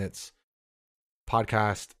 roughly minutes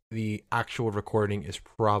podcast, the actual recording is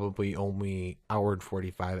probably only hour and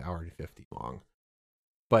 45, hour and 50 long.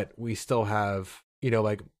 But we still have,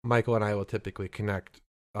 like Michael and I will typically connect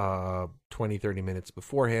 20-30 minutes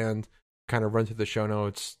beforehand, kind of run through the show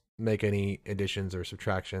notes, make any additions or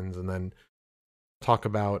subtractions, and then talk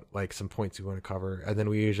about like some points we want to cover, and then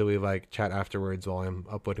we usually like chat afterwards while I'm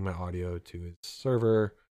uploading my audio to his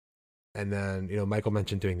server. And then, Michael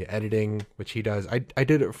mentioned doing the editing, which he does. I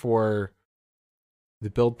did it for the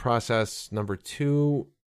build process number 2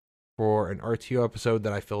 for an RTO episode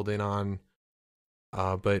that I filled in on.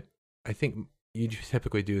 But I think you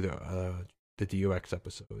typically do the DUX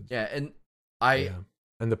episodes. Yeah, and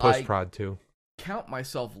and the post prod too. Count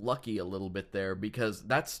myself lucky a little bit there, because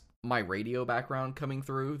that's my radio background coming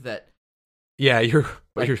through. That you're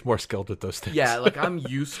more skilled with those things. Yeah, like I'm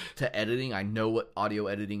used to editing. I know what audio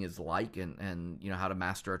editing is like, and how to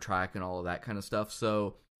master a track and all of that kind of stuff.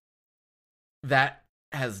 So that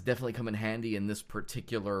has definitely come in handy in this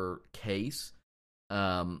particular case.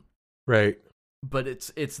 Right. But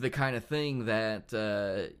it's the kind of thing that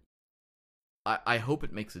I hope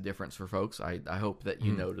it makes a difference for folks. I hope that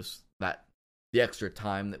you notice that the extra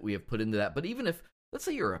time that we have put into that. But even if, let's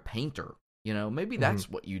say you're a painter, maybe that's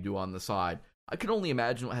what you do on the side. I can only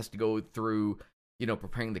imagine what has to go through,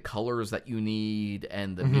 preparing the colors that you need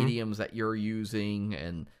and the mediums that you're using,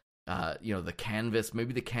 and the canvas.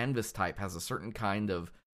 Maybe the canvas type has a certain kind of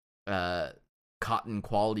cotton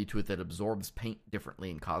quality to it that absorbs paint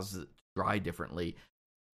differently and causes it to dry differently.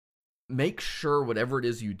 Make sure whatever it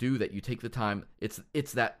is you do that you take the time.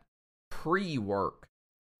 It's that pre-work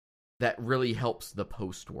that really helps the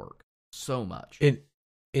post-work so much.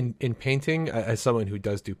 In painting, as someone who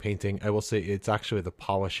does do painting, I will say it's actually the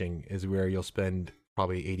polishing is where you'll spend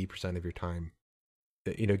probably 80% of your time.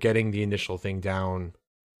 Getting the initial thing down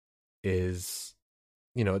is,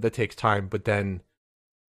 that takes time, but then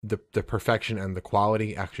the perfection and the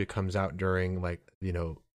quality actually comes out during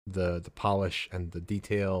the polish and the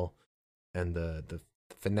detail and the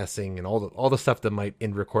finessing and all the stuff that might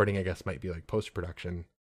in recording, I guess, might be like post-production.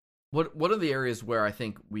 One of the areas where I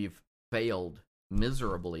think we've failed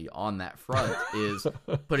miserably on that front is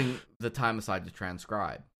putting the time aside to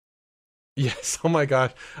transcribe. Yes. Oh my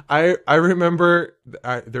gosh. I remember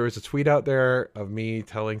there was a tweet out there of me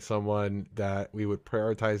telling someone that we would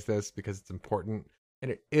prioritize this because it's important,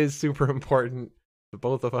 and it is super important to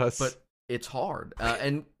both of us. But it's hard.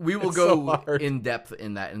 And we will go in depth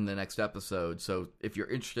in that in the next episode. So if you're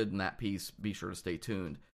interested in that piece, be sure to stay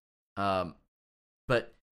tuned.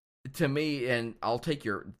 But to me, and I'll take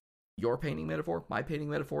your painting metaphor, my painting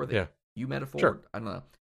metaphor, you metaphor, sure. I don't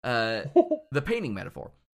know. The painting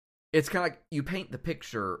metaphor. It's kind of like you paint the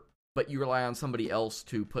picture, but you rely on somebody else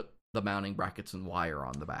to put the mounting brackets and wire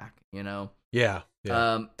on the back, Yeah.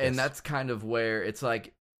 And that's kind of where it's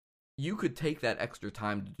like, you could take that extra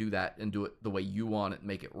time to do that and do it the way you want it and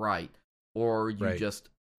make it right, or you just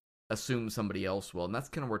assume somebody else will. And that's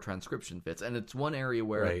kind of where transcription fits. And it's one area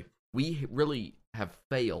where we really have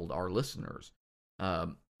failed our listeners.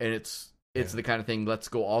 And it's the kind of thing, let's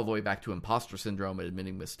go all the way back to imposter syndrome and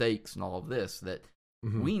admitting mistakes and all of this, that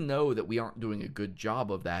we know that we aren't doing a good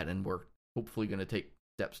job of that, and we're hopefully going to take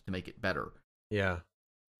steps to make it better. Yeah.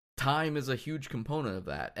 Time is a huge component of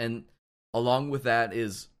that. And along with that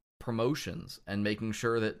is promotions and making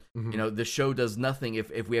sure that, the show does nothing.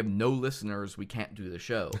 If we have no listeners, we can't do the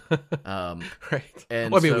show. Right.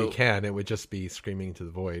 And we can. It would just be screaming to the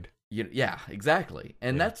void. Yeah, exactly.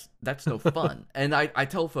 And that's no fun. And I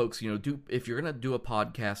tell folks, if you're going to do a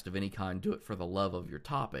podcast of any kind, do it for the love of your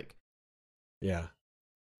topic. Yeah.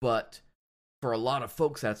 But for a lot of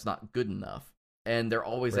folks, that's not good enough. And they're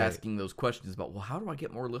always asking those questions about, well, how do I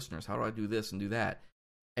get more listeners? How do I do this and do that?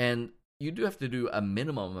 And you do have to do a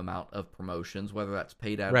minimum amount of promotions, whether that's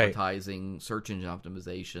paid advertising, search engine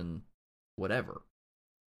optimization, whatever.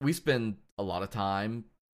 We spend a lot of time,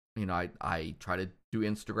 I try to do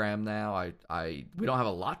Instagram now. We don't have a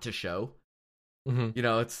lot to show.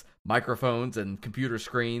 It's microphones and computer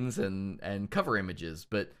screens and cover images,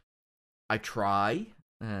 but I try.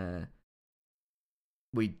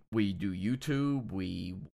 We do YouTube.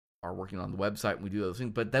 We are working on the website. And we do those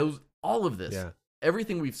things. But all of this,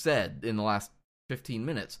 everything we've said in the last 15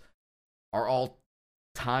 minutes, are all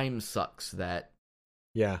time sucks that.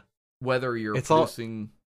 Yeah. Whether you're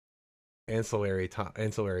producing ancillary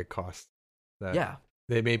costs that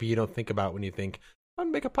that maybe you don't think about when you think I'm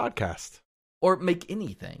gonna make a podcast or make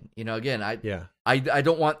anything. Again, I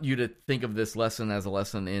don't want you to think of this lesson as a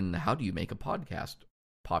lesson in how do you make a podcast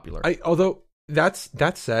popular. Although that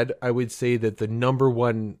said, I would say that the number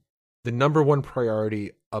one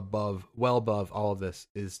priority above all of this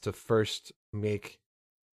is to first make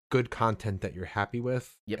good content that you're happy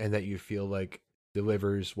with and that you feel like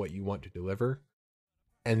delivers what you want to deliver,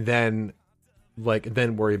 and then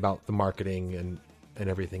worry about the marketing and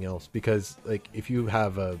everything else. Because if you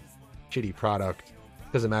have a shitty product,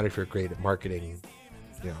 it doesn't matter if you're great at marketing,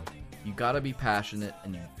 You got to be passionate,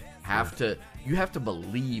 and you have to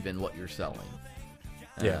believe in what you're selling.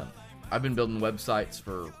 Yeah. I've been building websites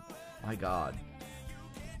for, my God,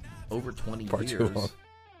 over 20 Far years. too long.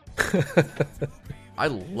 I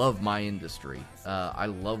love my industry. I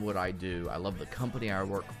love what I do. I love the company I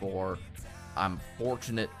work for. I'm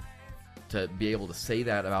fortunate to be able to say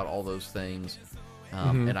that about all those things.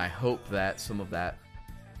 And I hope that some of that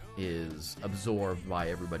is absorbed by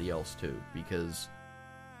everybody else too, because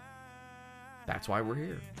that's why we're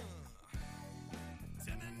here.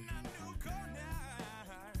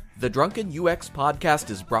 The Drunken UX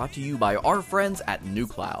Podcast is brought to you by our friends at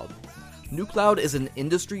NewCloud. NewCloud is an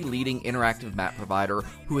industry-leading interactive map provider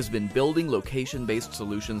who has been building location-based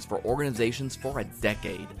solutions for organizations for a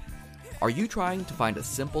decade. Are you trying to find a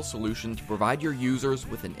simple solution to provide your users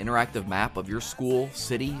with an interactive map of your school,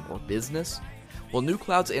 city, or business? Well,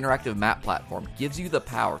 NewCloud's interactive map platform gives you the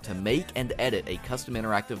power to make and edit a custom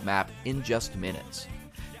interactive map in just minutes.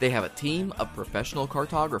 They have a team of professional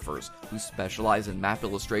cartographers who specialize in map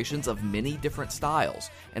illustrations of many different styles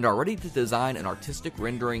and are ready to design an artistic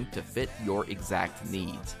rendering to fit your exact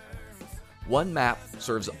needs. One map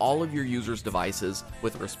serves all of your users' devices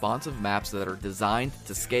with responsive maps that are designed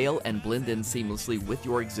to scale and blend in seamlessly with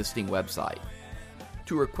your existing website.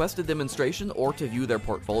 To request a demonstration or to view their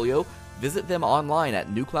portfolio, visit them online at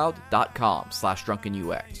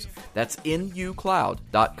newcloud.com/drunkenux. That's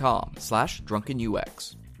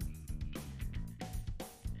nucloud.com/drunkenux.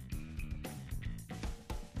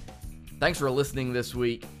 Thanks for listening this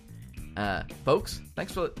week. Folks,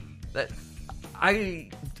 thanks for that. I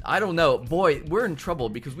don't know. Boy, we're in trouble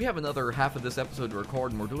because we have another half of this episode to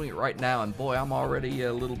record, and we're doing it right now, and boy, I'm already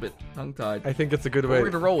a little bit tongue-tied. I think it's a good way. We're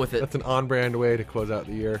going to roll with it. That's an on-brand way to close out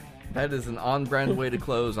the year. That is an on-brand way to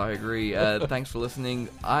close, I agree. Thanks for listening.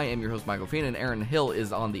 I am your host, Michael Feenan, and Aaron Hill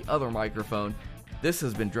is on the other microphone. This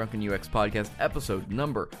has been Drunken UX Podcast, episode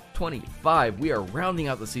number 25. We are rounding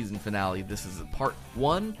out the season finale. This is part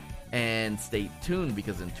 1, and stay tuned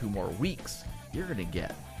because in 2 more weeks, you're going to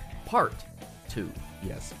get part 2.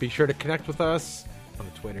 Yes. Be sure to connect with us on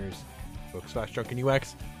the Twitters,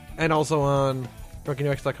 /DrunkenUX, and also on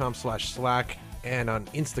drunkenux.com/Slack, and on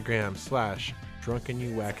Instagram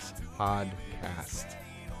 /DrunkenUX Podcast.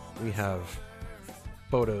 We have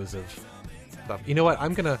photos of stuff. You know what?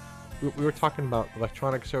 We were talking about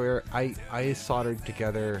electronics earlier. I soldered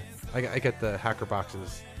together, I get the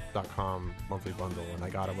hackerboxes.com monthly bundle, and I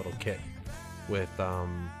got a little kit with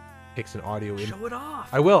takes an audio in. Show it off.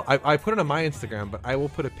 I will. I put it on my Instagram, but I will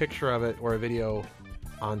put a picture of it or a video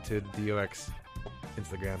onto the UX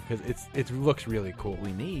Instagram because it looks really cool.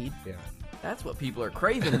 We need. Yeah. That's what people are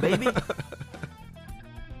craving, baby.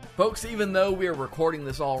 Folks, even though we are recording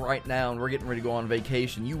this all right now and we're getting ready to go on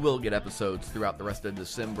vacation, you will get episodes throughout the rest of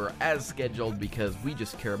December as scheduled because we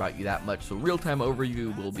just care about you that much. So Real-Time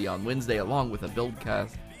Overview will be on Wednesday along with a build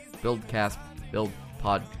process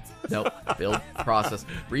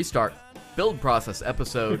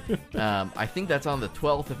episode. I think that's on the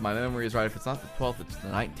 12th if my memory is right. If it's not the 12th, it's the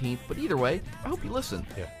 19th. But either way, I hope you listen.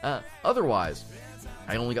 Yeah. Otherwise,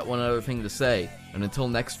 I only got one other thing to say. And until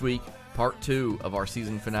next week, part 2 of our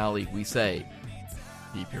season finale, we say,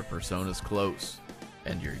 keep your personas close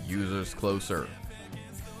and your users closer.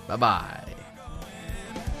 Bye-bye.